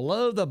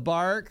 below the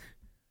bark,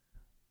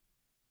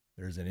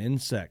 there's an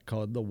insect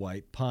called the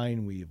white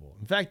pine weevil.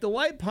 In fact, the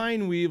white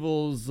pine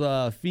weevil's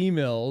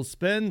females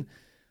spend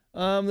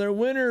their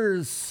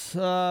winters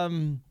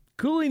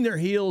cooling their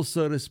heels,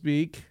 so to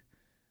speak,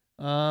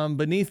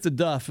 beneath the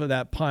duff of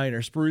that pine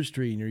or spruce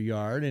tree in your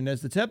yard. And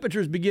as the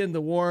temperatures begin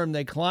to warm,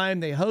 they climb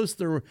their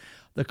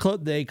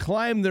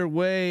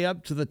way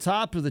up to the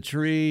top of the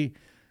tree,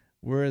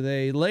 where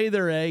they lay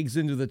their eggs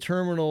into the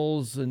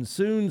terminals, and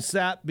soon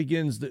sap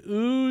begins to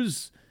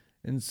ooze,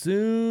 and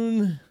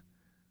soon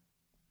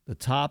the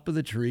top of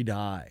the tree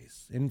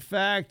dies. In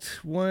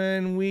fact,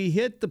 when we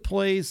hit the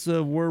place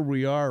of where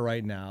we are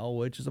right now,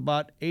 which is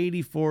about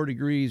 84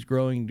 degrees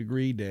growing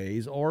degree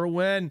days, or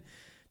when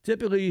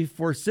typically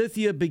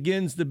forsythia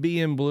begins to be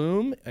in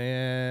bloom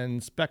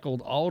and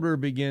speckled alder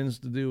begins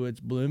to do its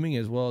blooming,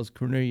 as well as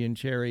Cornelian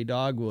cherry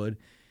dogwood,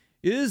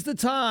 is the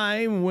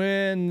time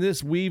when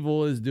this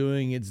weevil is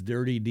doing its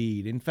dirty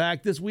deed. In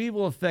fact, this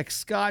weevil affects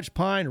Scotch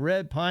pine,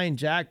 red pine,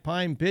 jack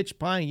pine, pitch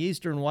pine,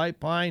 eastern white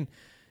pine,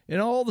 and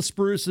all the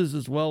spruces,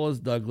 as well as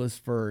Douglas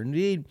fir.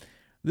 Indeed,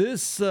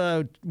 this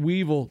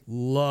weevil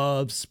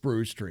loves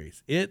spruce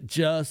trees. It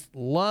just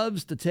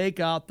loves to take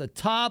out the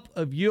top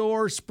of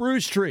your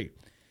spruce tree.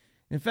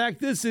 In fact,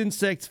 this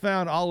insect's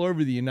found all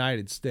over the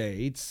United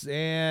States,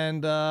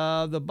 and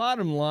the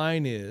bottom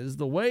line is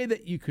the way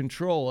that you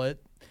control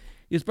it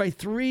is by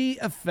 3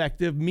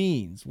 effective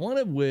means, one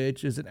of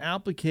which is an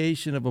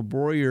application of a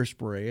broiler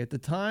spray at the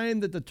time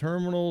that the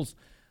terminals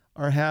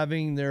are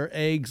having their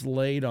eggs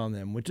laid on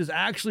them, which is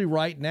actually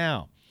right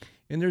now.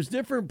 And there's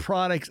different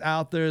products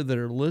out there that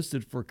are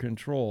listed for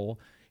control.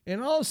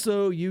 And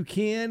also you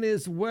can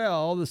as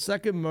well, the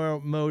second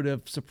mode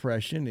of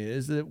suppression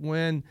is that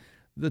when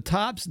the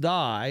tops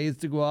die, is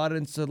to go out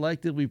and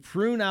selectively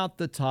prune out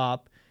the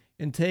top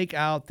and take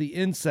out the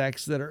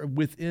insects that are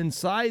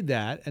inside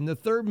that. And the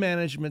third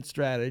management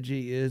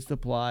strategy is to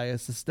apply a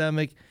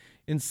systemic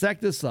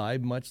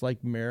insecticide, much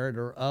like Merit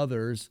or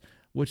others,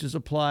 which is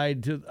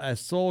applied to as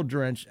soil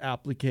drench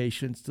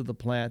applications to the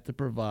plant to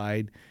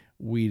provide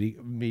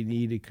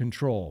needed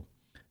control.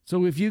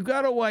 So if you've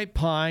got a white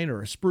pine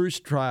or a spruce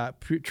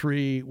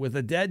tree with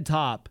a dead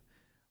top,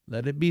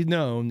 let it be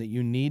known that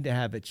you need to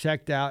have it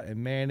checked out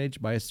and managed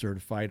by a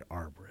certified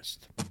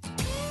arborist.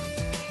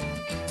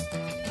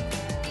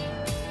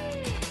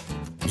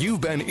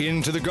 You've been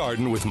Into the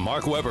Garden with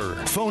Mark Weber.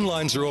 Phone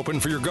lines are open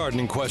for your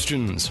gardening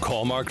questions.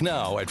 Call Mark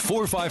now at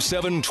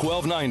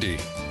 457-1290.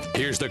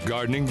 Here's the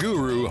gardening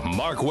guru,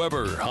 Mark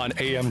Weber, on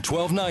AM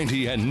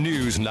 1290 and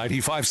News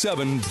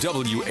 95.7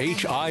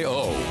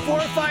 WHIO.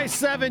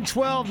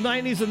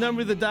 457-1290 is the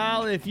number of the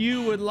dial. If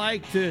you would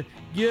like to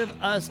give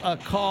us a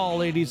call,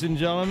 ladies and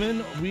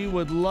gentlemen, we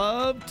would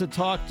love to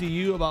talk to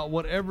you about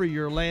whatever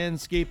your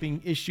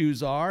landscaping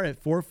issues are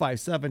at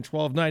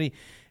 457-1290.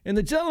 And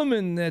the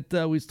gentleman that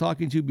was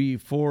talking to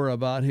before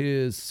about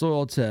his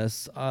soil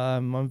tests,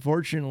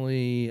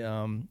 unfortunately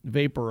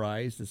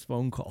vaporized, his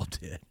phone call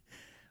did.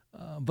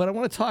 But I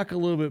want to talk a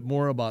little bit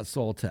more about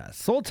soil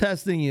tests. Soil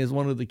testing is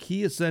one of the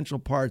key essential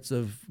parts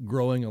of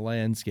growing a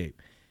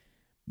landscape.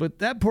 But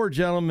that poor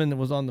gentleman that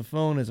was on the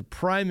phone is a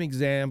prime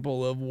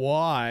example of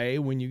why,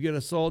 when you get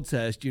a soil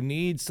test, you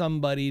need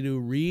somebody to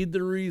read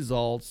the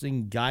results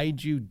and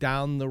guide you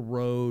down the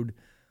road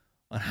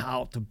on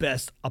how to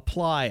best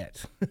apply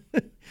it.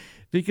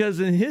 Because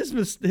in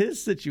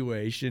his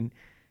situation,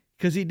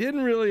 because he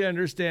didn't really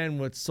understand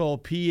what soil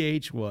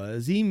pH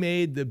was, he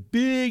made the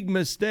big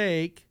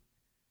mistake,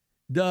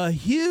 the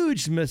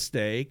huge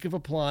mistake of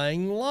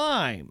applying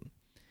lime,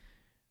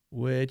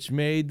 which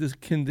made the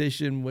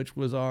condition, which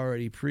was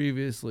already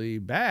previously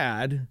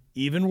bad,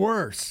 even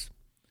worse.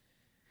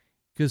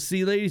 Because,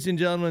 see, ladies and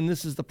gentlemen,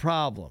 this is the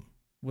problem.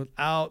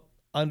 Without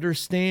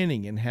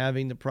understanding and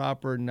having the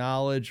proper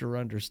knowledge or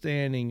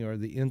understanding or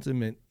the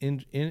intimate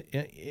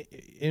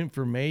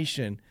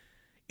information,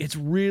 it's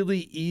really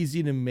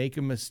easy to make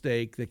a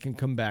mistake that can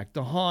come back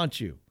to haunt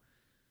you.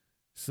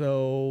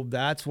 So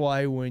that's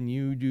why when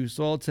you do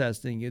soil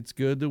testing, it's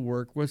good to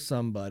work with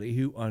somebody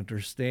who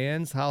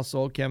understands how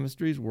soil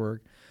chemistries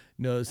work,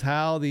 knows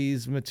how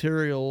these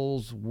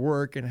materials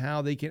work, and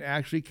how they can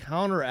actually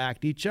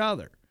counteract each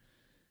other.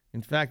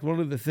 In fact, one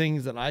of the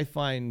things that I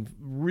find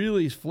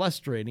really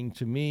frustrating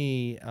to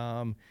me,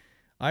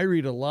 I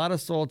read a lot of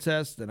soil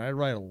tests and I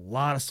write a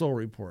lot of soil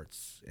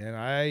reports. And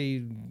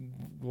I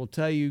will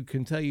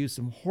can tell you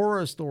some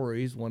horror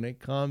stories when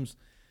it comes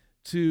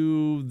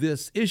to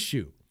this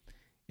issue.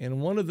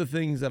 And one of the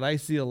things that I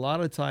see a lot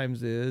of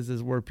times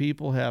is where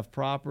people have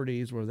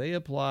properties where they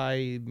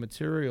apply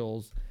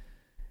materials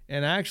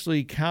and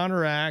actually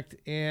counteract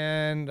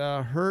and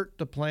hurt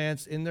the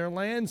plants in their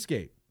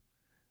landscape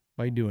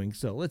by doing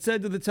so. Let's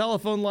head to the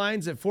telephone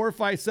lines at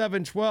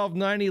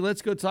 457-1290.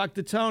 Let's go talk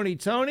to Tony.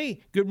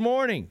 Tony, good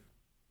morning.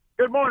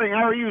 Good morning.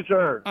 How are you,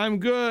 sir? I'm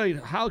good.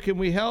 How can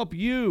we help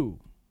you?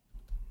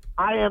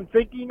 I am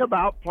thinking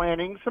about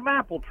planting some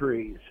apple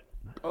trees.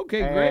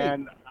 Okay, great.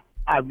 And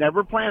I've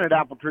never planted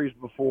apple trees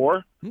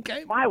before.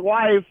 Okay. My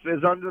wife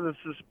is under the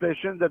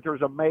suspicion that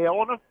there's a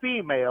male and a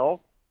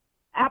female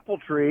apple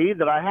tree,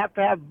 that I have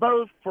to have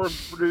both for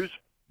produce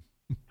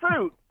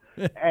fruit.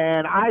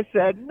 And I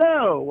said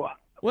no.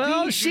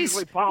 Well, Bees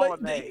usually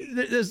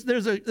pollinate.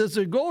 There's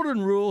a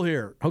golden rule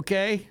here,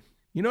 okay?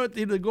 You know what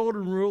the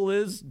golden rule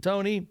is,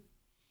 Tony?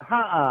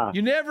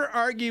 You never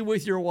argue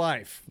with your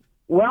wife.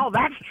 Well,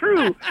 that's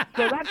true.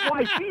 So that's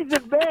why she's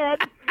in bed,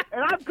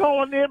 and I'm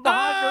calling in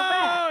behind her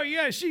back. Oh,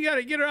 yeah, she got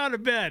to get her out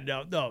of bed.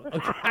 No.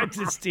 Okay, I'm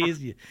just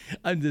teasing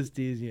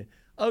you.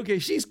 Okay,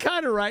 she's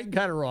kind of right and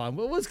kind of wrong.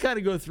 But let's kind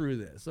of go through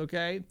this,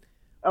 okay?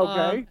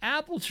 Okay.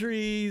 Apple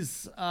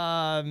trees,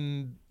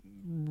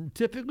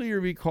 typically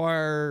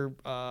require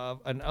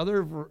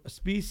another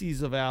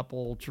species of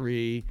apple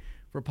tree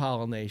for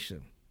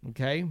pollination.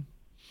 Okay?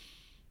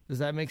 Does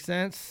that make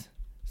sense?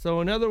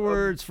 So in other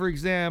words, for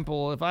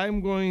example, if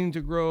I'm going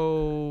to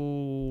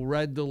grow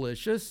Red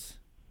Delicious,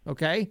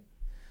 okay,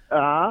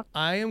 I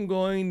am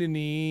going to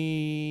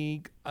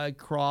need a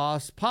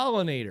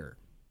cross-pollinator.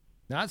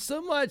 Not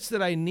so much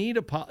that I need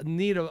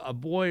a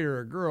boy or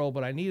a girl,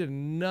 but I need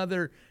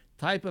another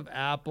type of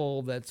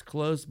apple that's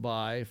close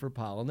by for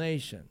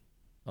pollination.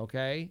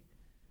 Okay?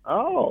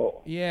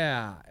 Oh.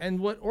 Yeah. And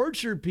what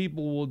orchard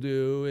people will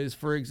do is,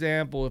 for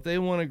example, if they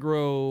want to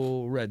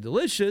grow Red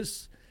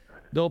Delicious,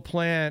 they'll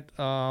plant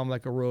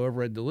like a row of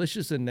Red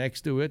Delicious, and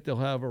next to it they'll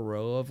have a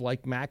row of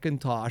like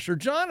Macintosh or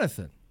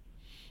Jonathan,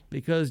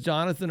 because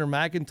Jonathan or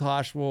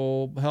Macintosh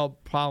will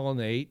help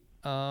pollinate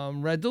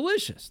Red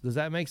Delicious. Does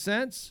that make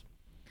sense?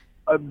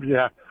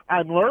 Yeah,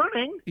 I'm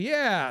learning.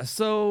 Yeah,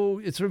 so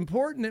it's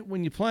important that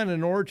when you plant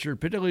an orchard,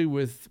 particularly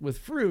with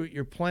fruit,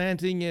 you're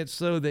planting it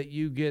so that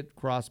you get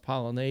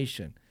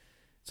cross-pollination.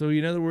 So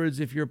in other words,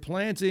 if you're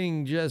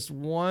planting just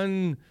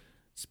one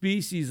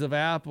species of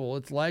apple,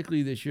 it's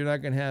likely that you're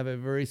not going to have a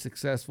very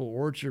successful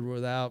orchard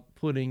without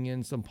putting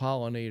in some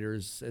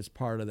pollinators as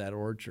part of that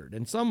orchard.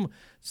 And some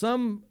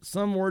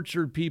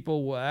orchard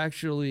people will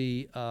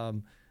actually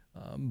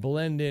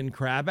blend in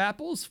crab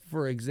apples,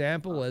 for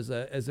example, as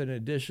an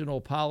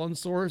additional pollen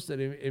source that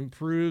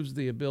improves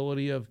the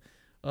ability of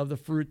the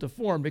fruit to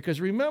form.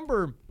 Because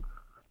remember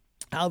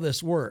how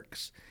this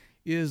works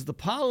is the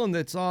pollen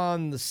that's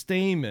on the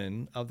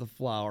stamen of the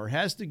flower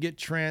has to get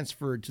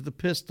transferred to the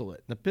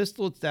pistillate. The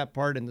pistillate's that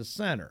part in the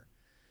center.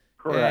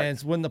 Correct. And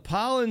when the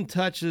pollen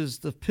touches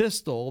the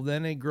pistil,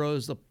 then it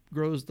grows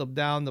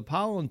down the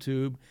pollen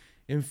tube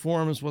and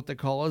forms what they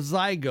call a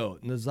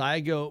zygote. And the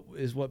zygote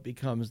is what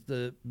becomes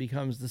the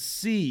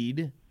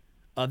seed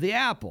of the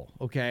apple,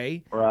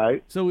 okay?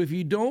 Right. So if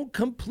you don't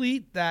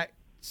complete that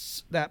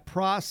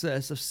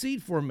process of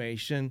seed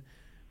formation,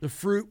 the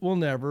fruit will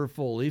never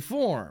fully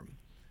form.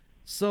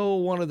 So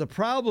one of the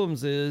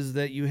problems is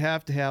that you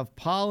have to have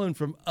pollen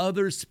from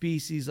other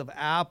species of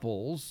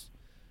apples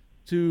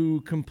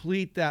to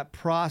complete that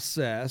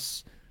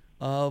process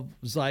of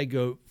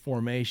zygote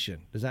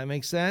formation. Does that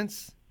make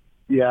sense?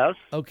 Yes.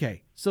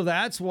 Okay. So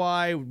that's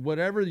why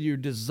whatever your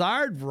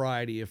desired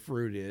variety of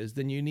fruit is,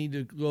 then you need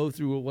to go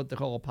through what they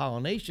call a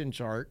pollination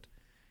chart.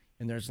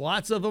 And there's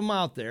lots of them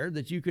out there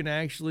that you can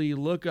actually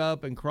look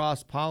up and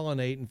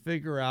cross-pollinate and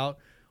figure out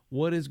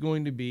what is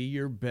going to be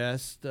your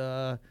best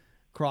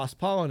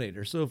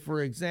cross-pollinator. So,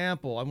 for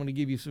example, I'm going to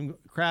give you some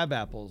crab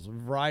apples,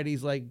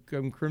 varieties like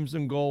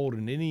Crimson Gold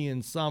and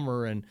Indian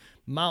Summer and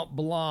Mount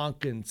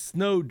Blanc and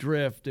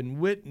Snowdrift and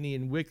Whitney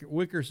and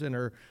Wickerson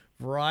are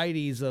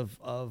varieties of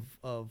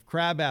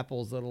crab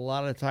apples that a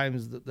lot of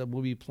times that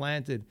will be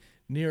planted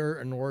near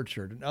an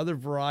orchard, and other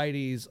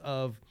varieties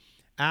of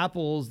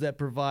apples that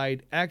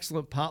provide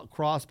excellent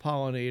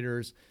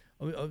cross-pollinators.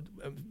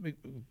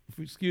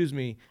 Excuse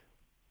me.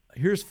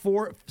 Here's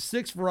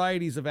 6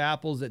 varieties of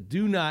apples that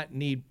do not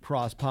need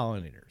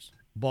cross-pollinators: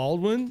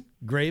 Baldwin,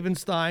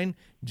 Gravenstein,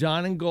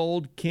 John and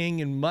Gold, King,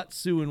 and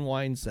Mutsu and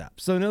Winesap.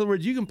 So in other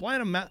words, you can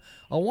plant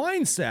a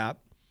Winesap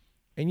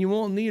and you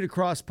won't need a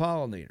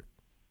cross-pollinator.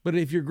 But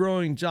if you're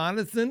growing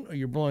Jonathan, or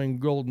you're growing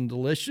Golden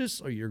Delicious,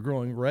 or you're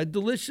growing Red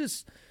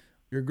Delicious,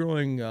 you're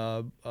growing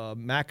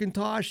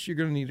Macintosh, you're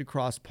going to need a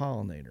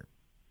cross-pollinator.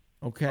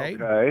 Okay?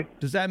 Okay.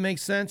 Does that make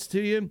sense to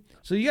you?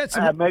 So you got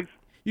some... That makes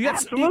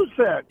absolute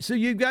sense. So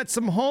you've got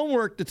some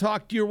homework to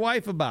talk to your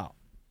wife about.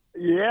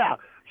 Yeah.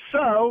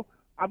 So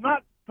I'm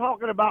not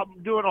talking about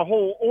doing a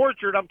whole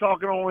orchard. I'm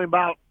talking only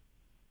about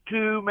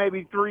 2,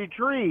 maybe 3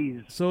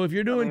 trees. So if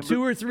you're doing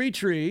 2 or 3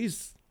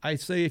 trees, I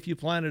say if you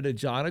planted a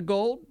John of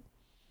Gold,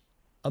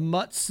 a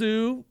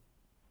Mutsu,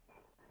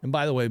 and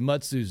by the way,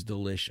 Mutsu's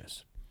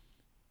delicious.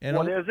 And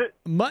what is it?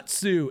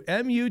 Mutsu,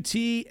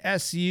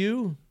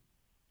 Mutsu.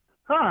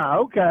 Huh,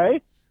 okay.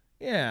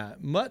 Yeah,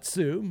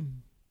 Mutsu.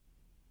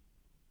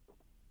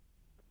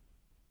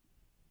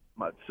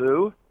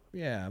 Mutsu?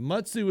 Yeah,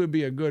 Mutsu would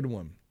be a good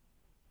one.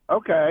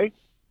 Okay.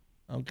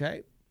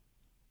 Okay.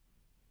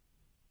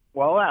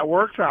 Well, that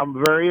works.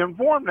 I'm very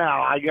informed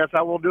now. I guess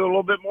I will do a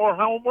little bit more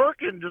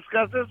homework and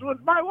discuss this with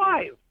my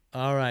wife.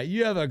 All right.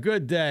 You have a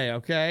good day,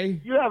 okay?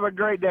 You have a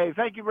great day.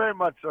 Thank you very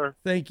much, sir.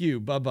 Thank you.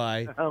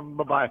 Bye-bye.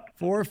 Bye-bye.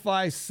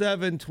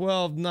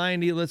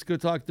 457-1290. Let's go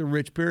talk to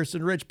Rich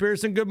Pearson. Rich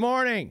Pearson, good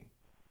morning.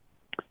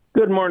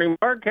 Good morning,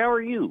 Mark. How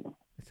are you?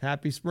 It's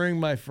happy spring,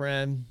 my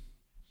friend.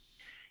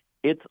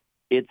 It's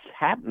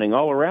happening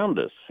all around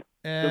us.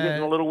 Still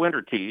getting a little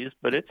winter tease,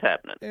 but it's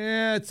happening.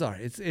 Yeah, it's all right.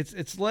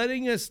 It's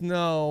letting us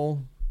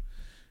know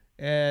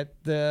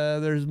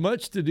there's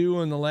much to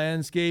do in the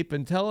landscape,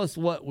 and tell us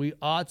what we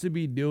ought to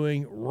be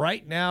doing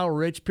right now,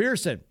 Rich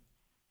Pearson.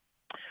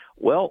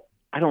 Well,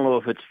 I don't know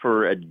if it's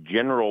for a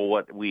general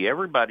what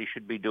everybody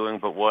should be doing,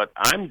 but what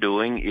I'm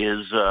doing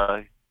is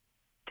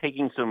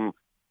taking some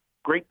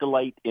great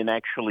delight in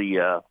actually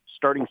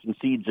starting some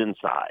seeds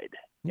inside.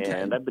 Okay.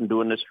 And I've been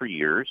doing this for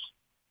years.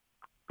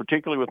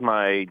 particularly with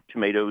my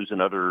tomatoes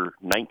and other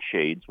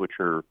nightshades, which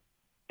are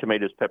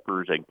tomatoes,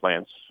 peppers,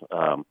 eggplants.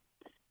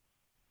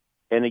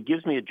 And it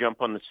gives me a jump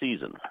on the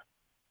season.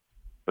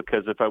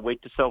 Because if I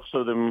wait to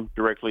self-sow them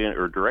directly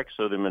or direct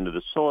sow them into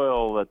the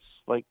soil, that's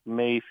like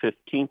May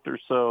 15th or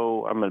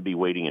so. I'm going to be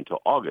waiting until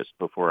August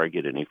before I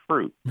get any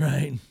fruit.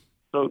 Right.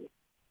 So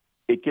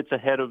it gets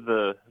ahead of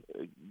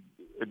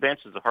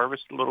advances the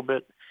harvest a little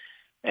bit.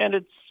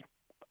 And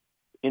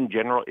in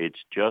general, it's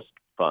just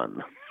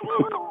fun.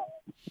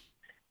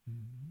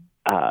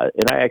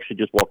 And I actually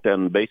just walked down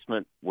in the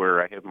basement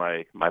where I have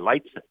my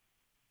lights.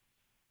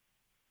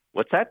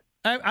 What's that?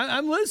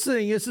 I'm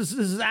listening. This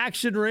is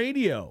Action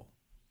Radio.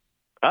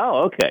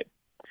 Oh, okay.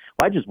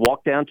 Well, I just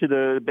walked down to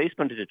the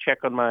basement to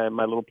check on my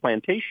little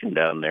plantation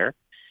down there,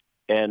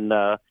 and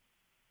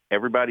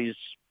everybody's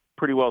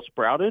pretty well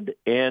sprouted.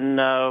 And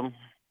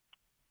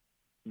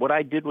what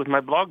I did with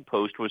my blog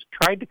post was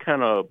tried to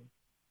kind of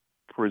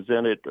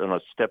present it on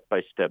a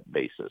step-by-step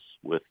basis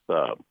with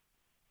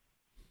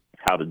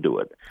how to do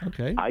it.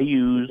 Okay. I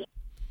use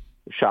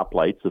shop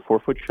lights, the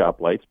 4-foot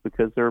shop lights,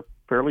 because they're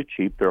fairly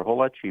cheap. They're a whole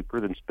lot cheaper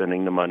than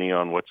spending the money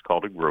on what's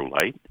called a grow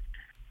light.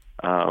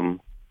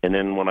 And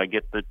then when I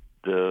get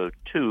the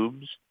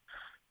tubes,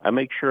 I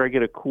make sure I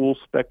get a cool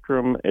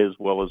spectrum as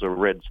well as a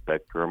red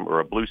spectrum, or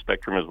a blue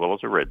spectrum as well as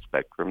a red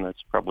spectrum.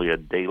 That's probably a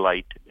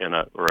daylight and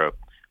a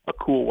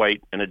cool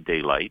white and a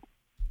daylight,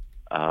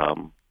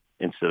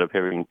 instead of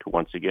having to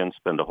once again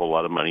spend a whole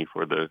lot of money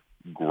for the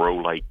grow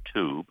light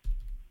tube.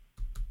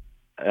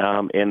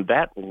 And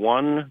that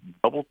one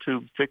double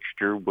tube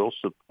fixture will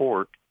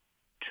support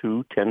two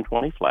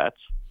 1020 flats.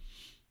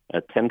 A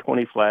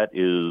 1020 flat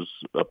is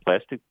a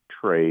plastic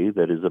tray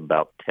that is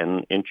about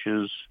 10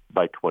 inches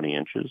by 20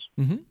 inches.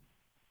 Mm-hmm.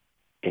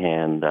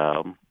 And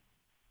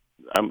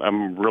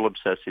I'm real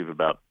obsessive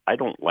about, I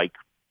don't like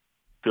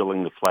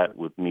filling the flat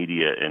with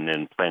media and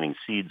then planting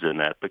seeds in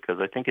that, because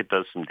I think it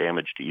does some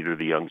damage to either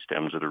the young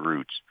stems or the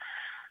roots.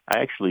 I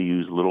actually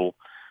use little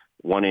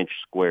 1-inch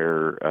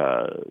square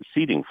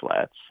seeding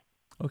flats.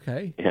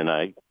 Okay. And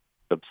I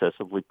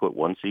obsessively put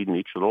one seed in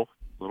each little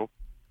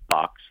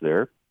box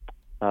there.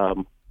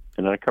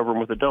 And then I cover them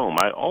with a dome.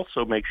 I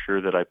also make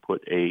sure that I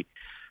put a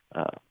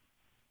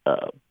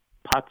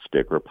pot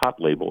stick or pot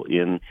label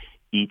in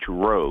each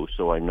row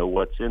so I know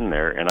what's in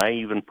there. And I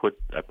even put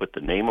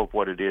the name of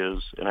what it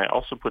is, and I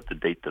also put the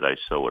date that I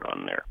sow it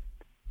on there.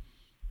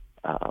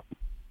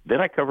 Then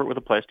I cover it with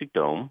a plastic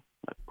dome.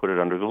 I put it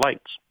under the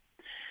lights.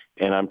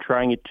 And I'm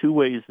trying it two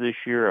ways this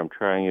year. I'm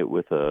trying it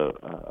with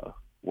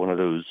one of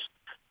those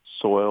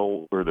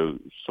soil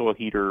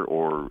heater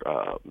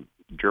or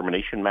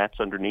germination mats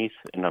underneath,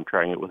 and I'm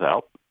trying it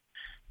without.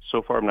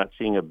 So far, I'm not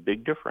seeing a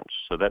big difference.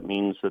 So that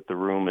means that the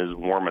room is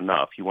warm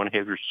enough. You want to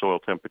have your soil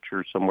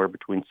temperature somewhere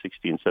between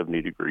 60 and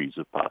 70 degrees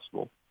if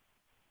possible.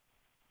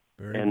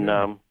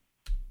 And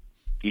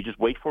you just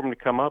wait for them to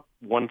come up.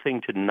 One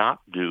thing to not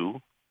do,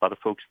 a lot of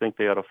folks think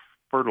they ought to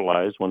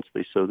fertilize once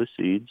they sow the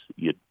seeds.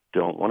 You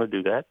don't want to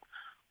do that.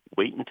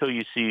 Wait until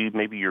you see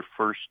maybe your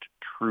first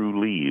true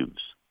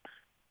leaves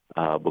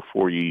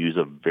before you use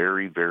a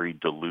very, very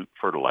dilute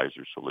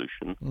fertilizer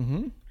solution.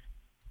 Mm-hmm.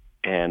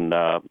 And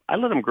I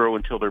let them grow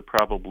until they're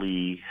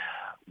probably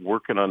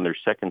working on their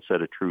second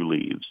set of true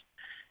leaves.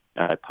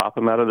 And I pop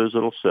them out of those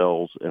little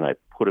cells, and I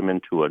put them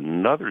into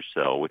another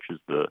cell, which is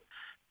the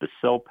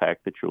cell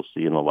pack that you'll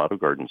see in a lot of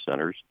garden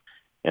centers.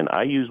 And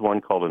I use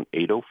one called an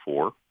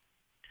 804.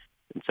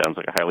 It sounds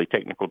like a highly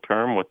technical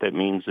term. What that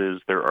means is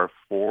there are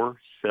 4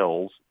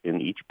 cells in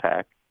each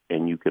pack,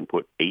 and you can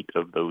put 8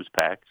 of those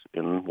packs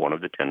in one of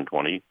the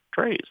 1020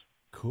 trays.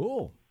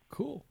 Cool.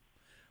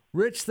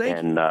 Rich,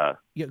 thank you.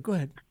 Yeah, go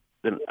ahead.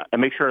 Then I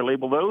make sure I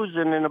label those,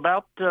 and in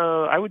about,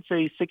 I would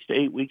say 6 to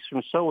 8 weeks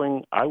from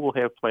sowing, I will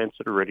have plants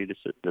that are ready to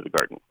sit into the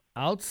garden.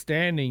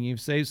 Outstanding.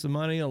 You've saved some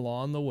money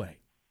along the way.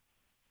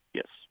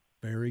 Yes.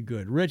 Very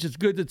good. Rich, it's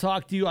good to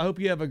talk to you. I hope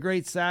you have a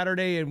great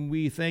Saturday, and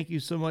we thank you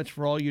so much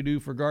for all you do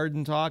for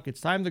Garden Talk.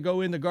 It's time to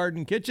go in the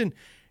garden kitchen,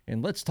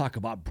 and let's talk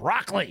about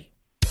broccoli.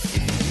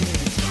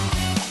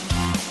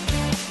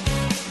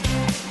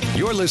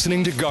 You're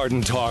listening to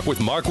Garden Talk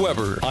with Mark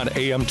Weber on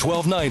AM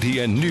 1290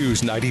 and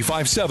News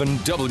 95.7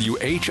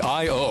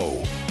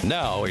 WHIO.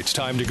 Now it's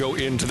time to go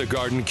into the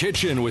garden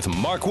kitchen with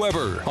Mark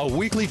Weber, a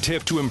weekly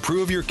tip to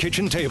improve your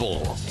kitchen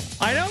table.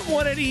 I don't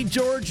want any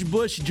George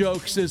Bush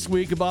jokes this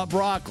week about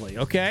broccoli,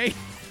 okay?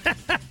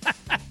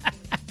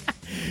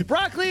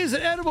 Broccoli is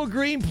an edible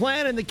green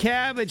plant in the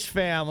cabbage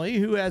family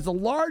who has a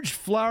large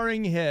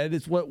flowering head.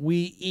 It's what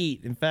we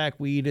eat. In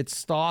fact, we eat its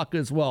stalk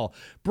as well.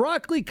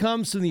 Broccoli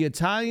comes from the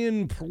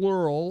Italian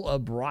plural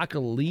of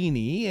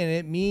broccolini, and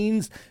it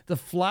means the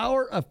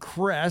flower of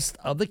crest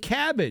of the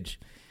cabbage.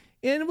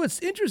 And what's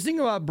interesting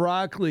about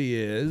broccoli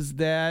is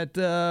that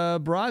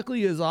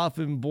broccoli is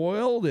often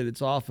boiled and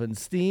it's often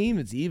steamed.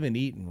 It's even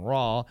eaten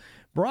raw.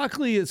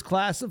 Broccoli is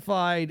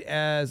classified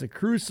as a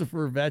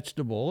crucifer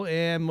vegetable,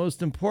 and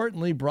most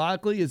importantly,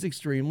 broccoli is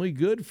extremely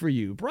good for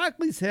you.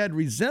 Broccoli's head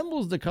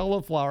resembles the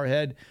cauliflower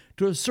head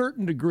to a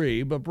certain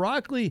degree, but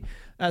broccoli,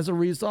 as a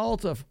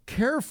result of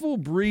careful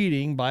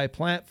breeding by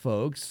plant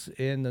folks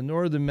in the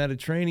northern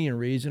Mediterranean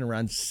region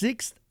around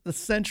 6th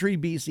century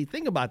BC.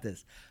 Think about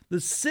this. The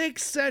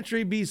 6th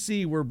century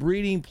BC were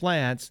breeding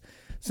plants.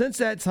 Since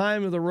that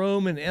time of the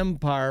Roman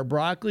Empire,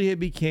 broccoli had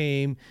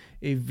become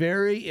a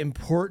very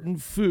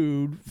important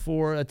food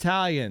for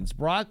Italians.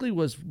 Broccoli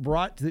was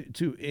brought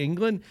to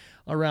England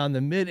around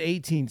the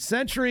mid-18th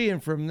century,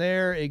 and from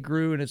there it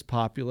grew in its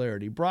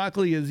popularity.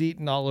 Broccoli is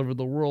eaten all over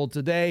the world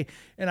today,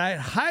 and I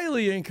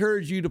highly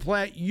encourage you to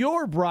plant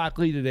your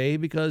broccoli today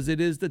because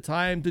it is the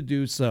time to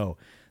do so.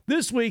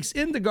 This week's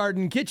In the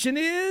Garden Kitchen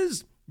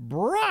is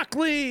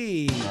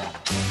broccoli.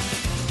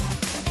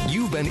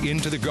 You've been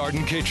into the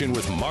Garden Kitchen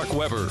with Mark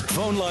Weber.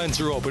 Phone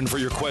lines are open for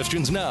your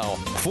questions now.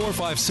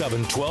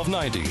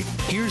 457-1290.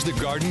 Here's the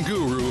garden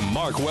guru,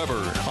 Mark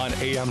Weber, on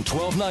AM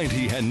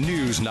 1290 and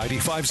News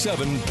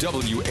 95.7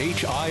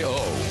 WHIO.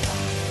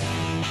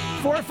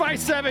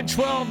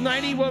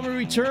 457-1290. When we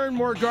return,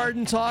 more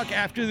garden talk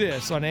after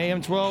this on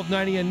AM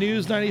 1290 and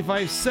News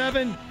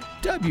 95.7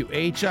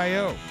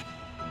 WHIO.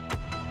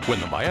 When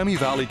the Miami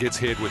Valley gets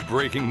hit with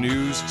breaking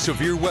news,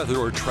 severe weather,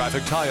 or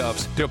traffic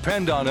tie-ups,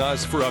 depend on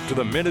us for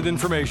up-to-the-minute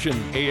information.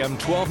 AM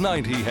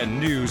 1290 and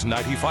News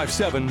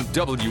 95.7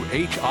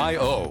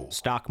 WHIO.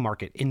 Stock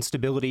market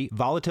instability,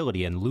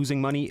 volatility, and losing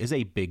money is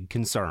a big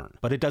concern.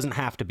 But it doesn't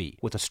have to be.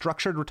 With a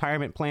structured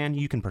retirement plan,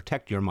 you can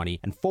protect your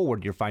money and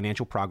forward your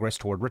financial progress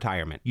toward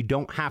retirement. You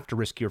don't have to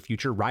risk your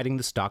future riding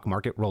the stock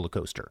market roller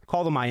coaster.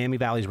 Call the Miami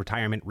Valley's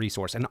retirement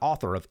resource and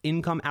author of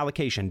Income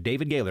Allocation,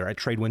 David Gaylor at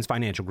Tradewinds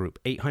Financial Group,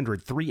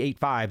 800-385-0437.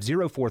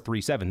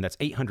 That's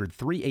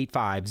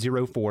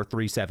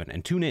 800-385-0437.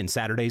 And tune in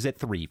Saturdays at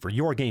 3 for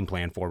your game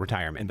plan for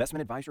retirement.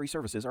 Investment advisory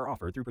services are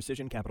offered through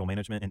Precision Capital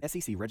Management and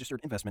SEC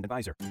registered investment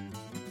advisor.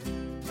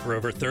 For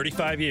over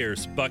 35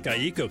 years,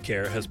 Buckeye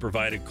EcoCare has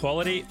provided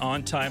quality,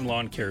 on-time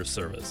lawn care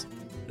service.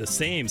 The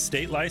same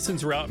state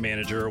licensed route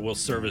manager will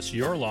service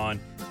your lawn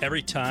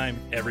every time,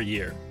 every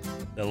year.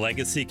 The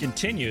legacy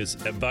continues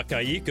at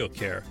Buckeye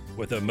EcoCare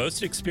with the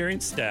most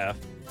experienced staff,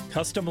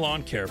 custom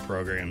lawn care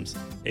programs,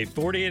 a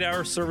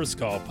 48-hour service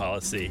call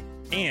policy,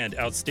 and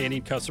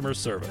outstanding customer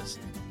service.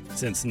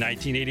 Since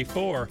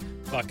 1984,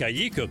 Buckeye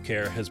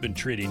EcoCare has been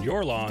treating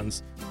your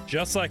lawns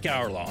just like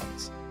our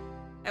lawns.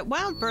 At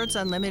Wild Birds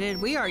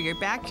Unlimited, we are your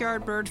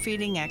backyard bird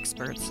feeding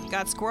experts.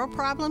 Got squirrel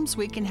problems?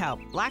 We can help.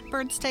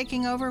 Blackbirds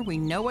taking over? We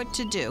know what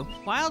to do.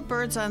 Wild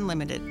Birds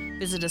Unlimited.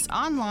 Visit us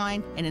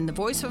online and in the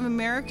Voice of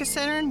America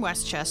Center in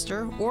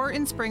Westchester or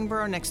in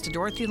Springboro next to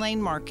Dorothy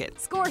Lane Market.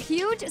 Score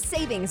huge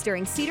savings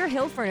during Cedar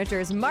Hill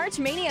Furniture's March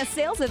Mania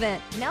sales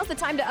event. Now's the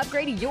time to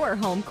upgrade your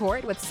home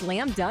court with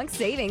slam dunk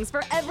savings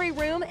for every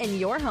room in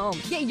your home.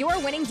 Get your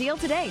winning deal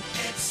today.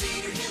 At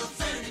Cedar Hill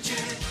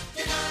Furniture,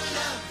 you're gonna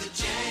love the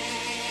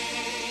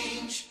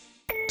change.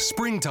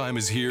 Springtime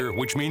is here,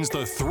 which means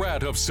the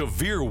threat of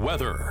severe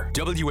weather.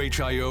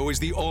 WHIO is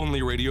the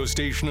only radio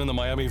station in the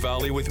Miami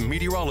Valley with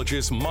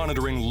meteorologists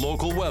monitoring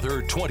local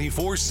weather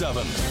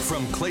 24/7.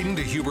 From Clayton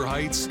to Huber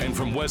Heights and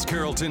from West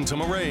Carrollton to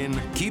Moraine,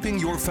 keeping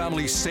your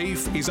family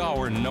safe is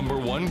our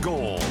 #1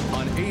 goal.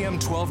 On AM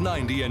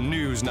 1290 and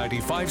News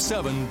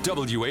 95.7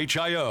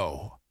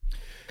 WHIO.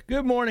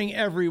 Good morning,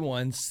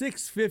 everyone.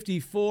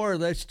 6:54.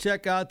 Let's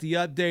check out the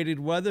updated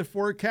weather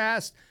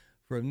forecast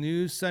from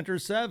News Center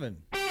 7.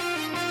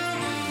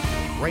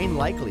 Rain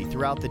likely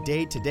throughout the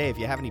day today. If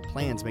you have any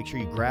plans, make sure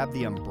you grab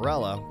the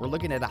umbrella. We're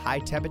looking at a high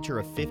temperature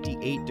of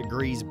 58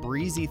 degrees,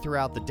 breezy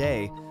throughout the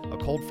day. A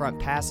cold front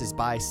passes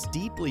by,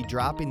 steeply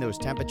dropping those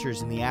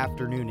temperatures in the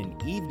afternoon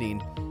and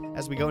evening.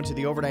 As we go into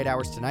the overnight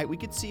hours tonight, we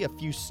could see a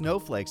few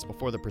snowflakes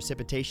before the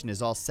precipitation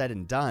is all said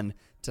and done.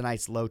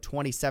 Tonight's low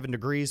 27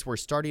 degrees. We're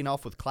starting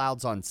off with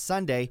clouds on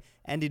Sunday,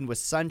 ending with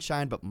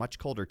sunshine but much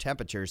colder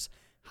temperatures.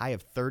 High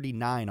of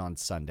 39 on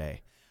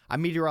Sunday.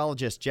 I'm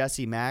meteorologist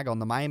Jesse Mag on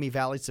the Miami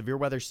Valley Severe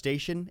Weather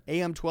Station,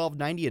 AM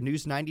 1290 and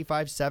News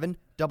 95.7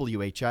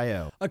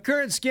 WHIO. A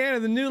current scan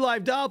of the new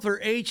live Doppler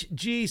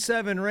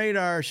HG7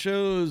 radar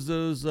shows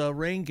those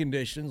rain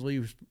conditions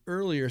we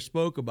earlier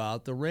spoke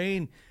about. The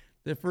rain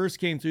that first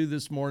came through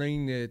this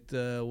morning that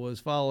was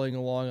following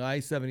along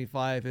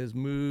I-75 has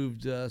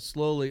moved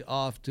slowly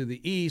off to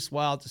the east,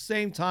 while at the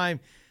same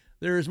time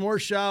there's more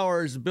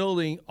showers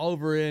building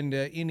over in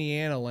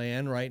Indiana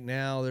land. Right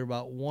now, they're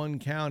about one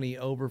county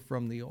over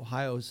from the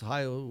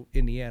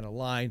Ohio-Indiana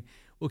line.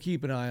 We'll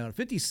keep an eye on it.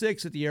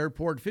 56 at the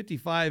airport,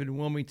 55 in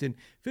Wilmington,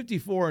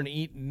 54 in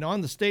Eaton.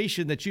 On the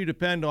station that you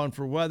depend on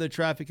for weather,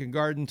 traffic, and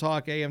garden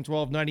talk, AM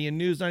 1290 and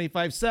News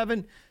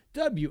 95.7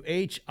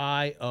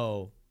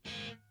 WHIO.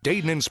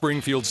 Dayton and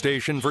Springfield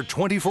station for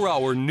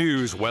 24-hour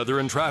news, weather,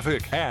 and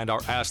traffic, and our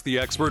Ask the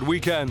Expert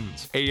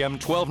weekends. AM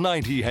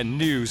 1290 and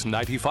News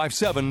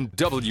 95.7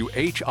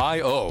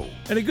 WHIO.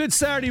 And a good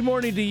Saturday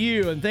morning to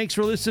you, and thanks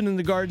for listening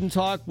to Garden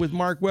Talk with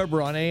Mark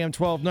Weber on AM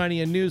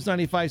 1290 and News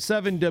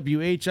 95.7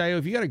 WHIO.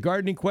 If you got a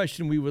gardening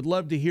question, we would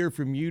love to hear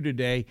from you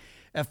today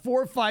at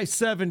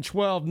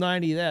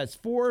 457-1290. That's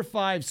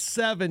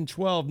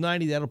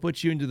 457-1290. That'll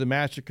put you into the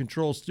Master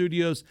Control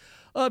Studios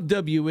of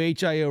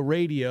WHIO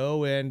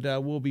Radio, and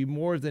we'll be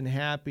more than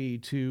happy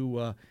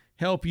to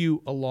help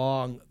you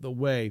along the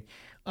way.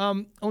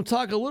 I'll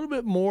talk a little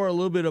bit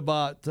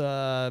about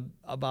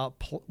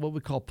what we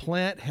call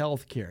plant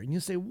health care. And you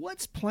say,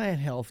 what's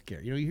plant health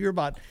care? You hear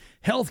about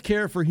health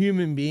care for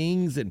human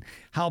beings and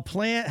how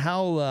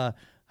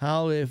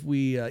if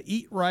we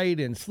eat right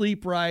and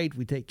sleep right,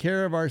 we take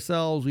care of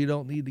ourselves, we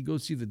don't need to go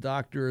see the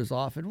doctor as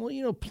often.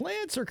 Well,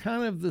 plants are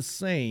kind of the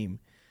same.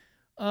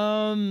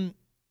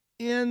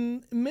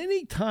 And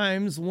many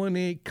times when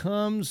it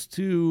comes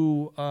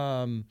to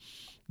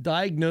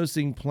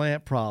diagnosing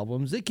plant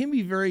problems, it can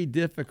be very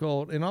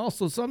difficult and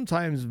also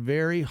sometimes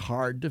very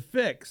hard to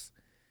fix.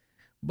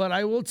 But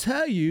I will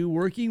tell you,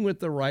 working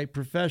with the right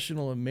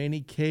professional in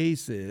many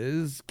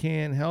cases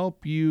can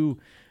help you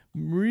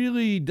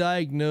really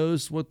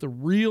diagnose what the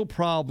real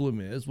problem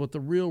is, what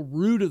the real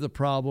root of the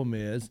problem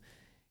is,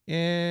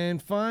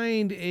 and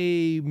find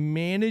a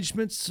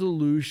management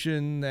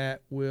solution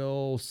that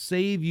will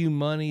save you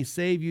money,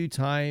 save you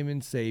time,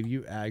 and save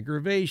you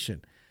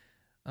aggravation.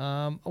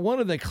 One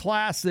of the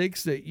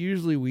classics that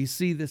usually we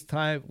see this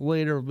time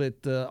later,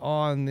 but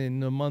on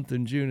in the month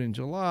of June and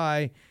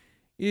July,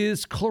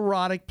 is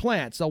chlorotic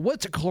plants. So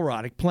what's a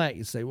chlorotic plant?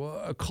 You say,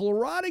 well, a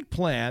chlorotic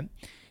plant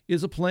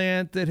is a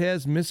plant that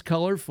has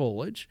miscolored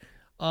foliage.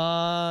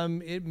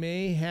 It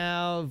may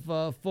have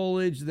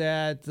foliage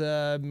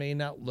that may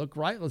not look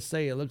right. Let's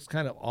say it looks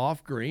kind of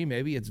off green.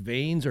 Maybe its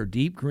veins are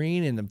deep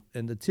green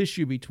and the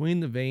tissue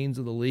between the veins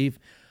of the leaf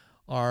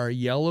are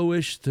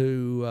yellowish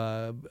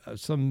to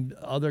some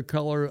other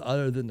color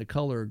other than the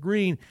color of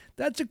green.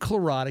 That's a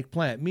chlorotic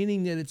plant,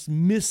 meaning that it's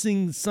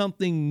missing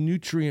something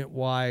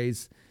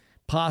nutrient-wise,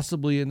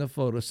 possibly in the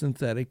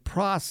photosynthetic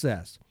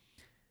process.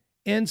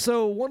 And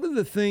so one of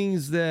the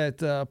things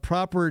that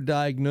proper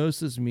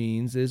diagnosis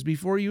means is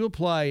before you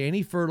apply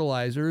any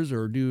fertilizers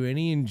or do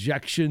any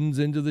injections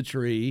into the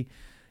tree,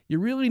 you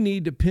really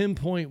need to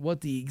pinpoint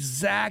what the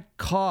exact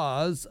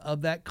cause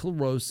of that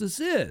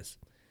chlorosis is.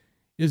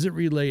 Is it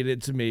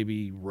related to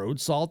maybe road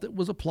salt that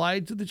was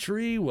applied to the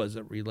tree? Was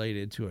it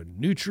related to a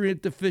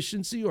nutrient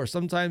deficiency or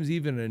sometimes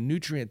even a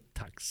nutrient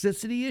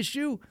toxicity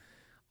issue?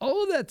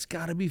 All of that's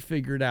got to be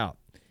figured out.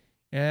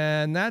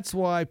 And that's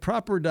why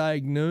proper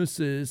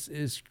diagnosis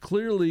is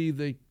clearly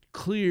the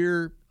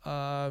clear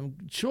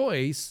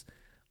choice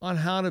on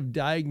how to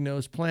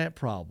diagnose plant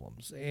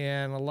problems.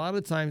 And a lot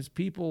of times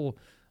people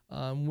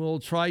will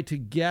try to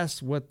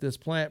guess what this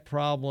plant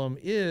problem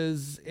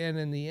is, and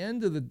in the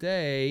end of the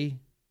day,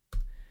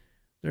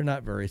 they're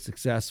not very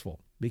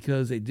successful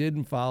because they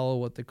didn't follow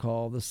what they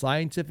call the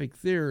scientific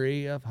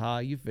theory of how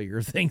you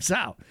figure things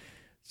out.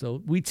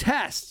 So we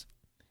test.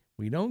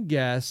 We don't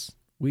guess.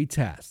 We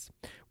test.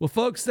 Well,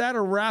 folks,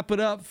 that'll wrap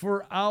it up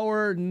for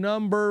our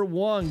number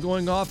one,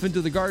 going off into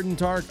the Garden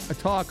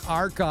Talk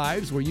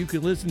archives, where you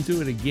can listen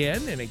to it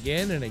again and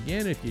again and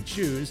again if you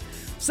choose.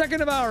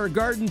 Second of our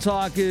Garden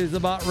Talk is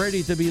about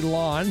ready to be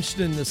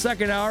launched. In the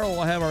second hour,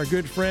 we'll have our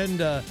good friend,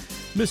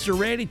 Mr.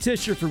 Randy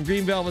Tisher from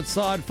Green Velvet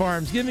Sod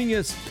Farms, giving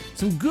us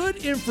some good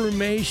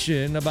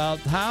information about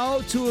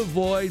how to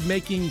avoid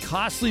making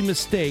costly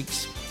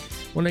mistakes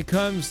when it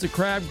comes to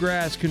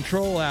crabgrass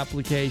control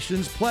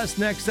applications. Plus,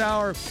 next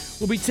hour,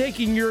 we'll be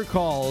taking your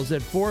calls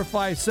at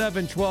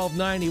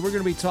 457-1290. We're going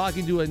to be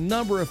talking to a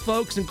number of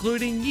folks,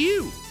 including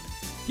you.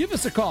 Give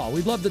us a call.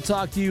 We'd love to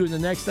talk to you in the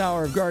next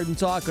hour of Garden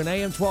Talk on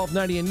AM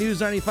 1290 and News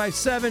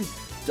 95.7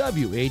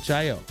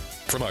 WHIO.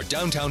 From our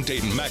downtown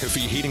Dayton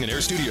McAfee Heating and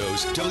Air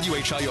Studios,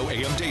 WHIO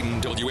AM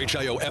Dayton,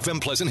 WHIO FM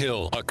Pleasant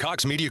Hill, a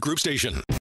Cox Media Group station.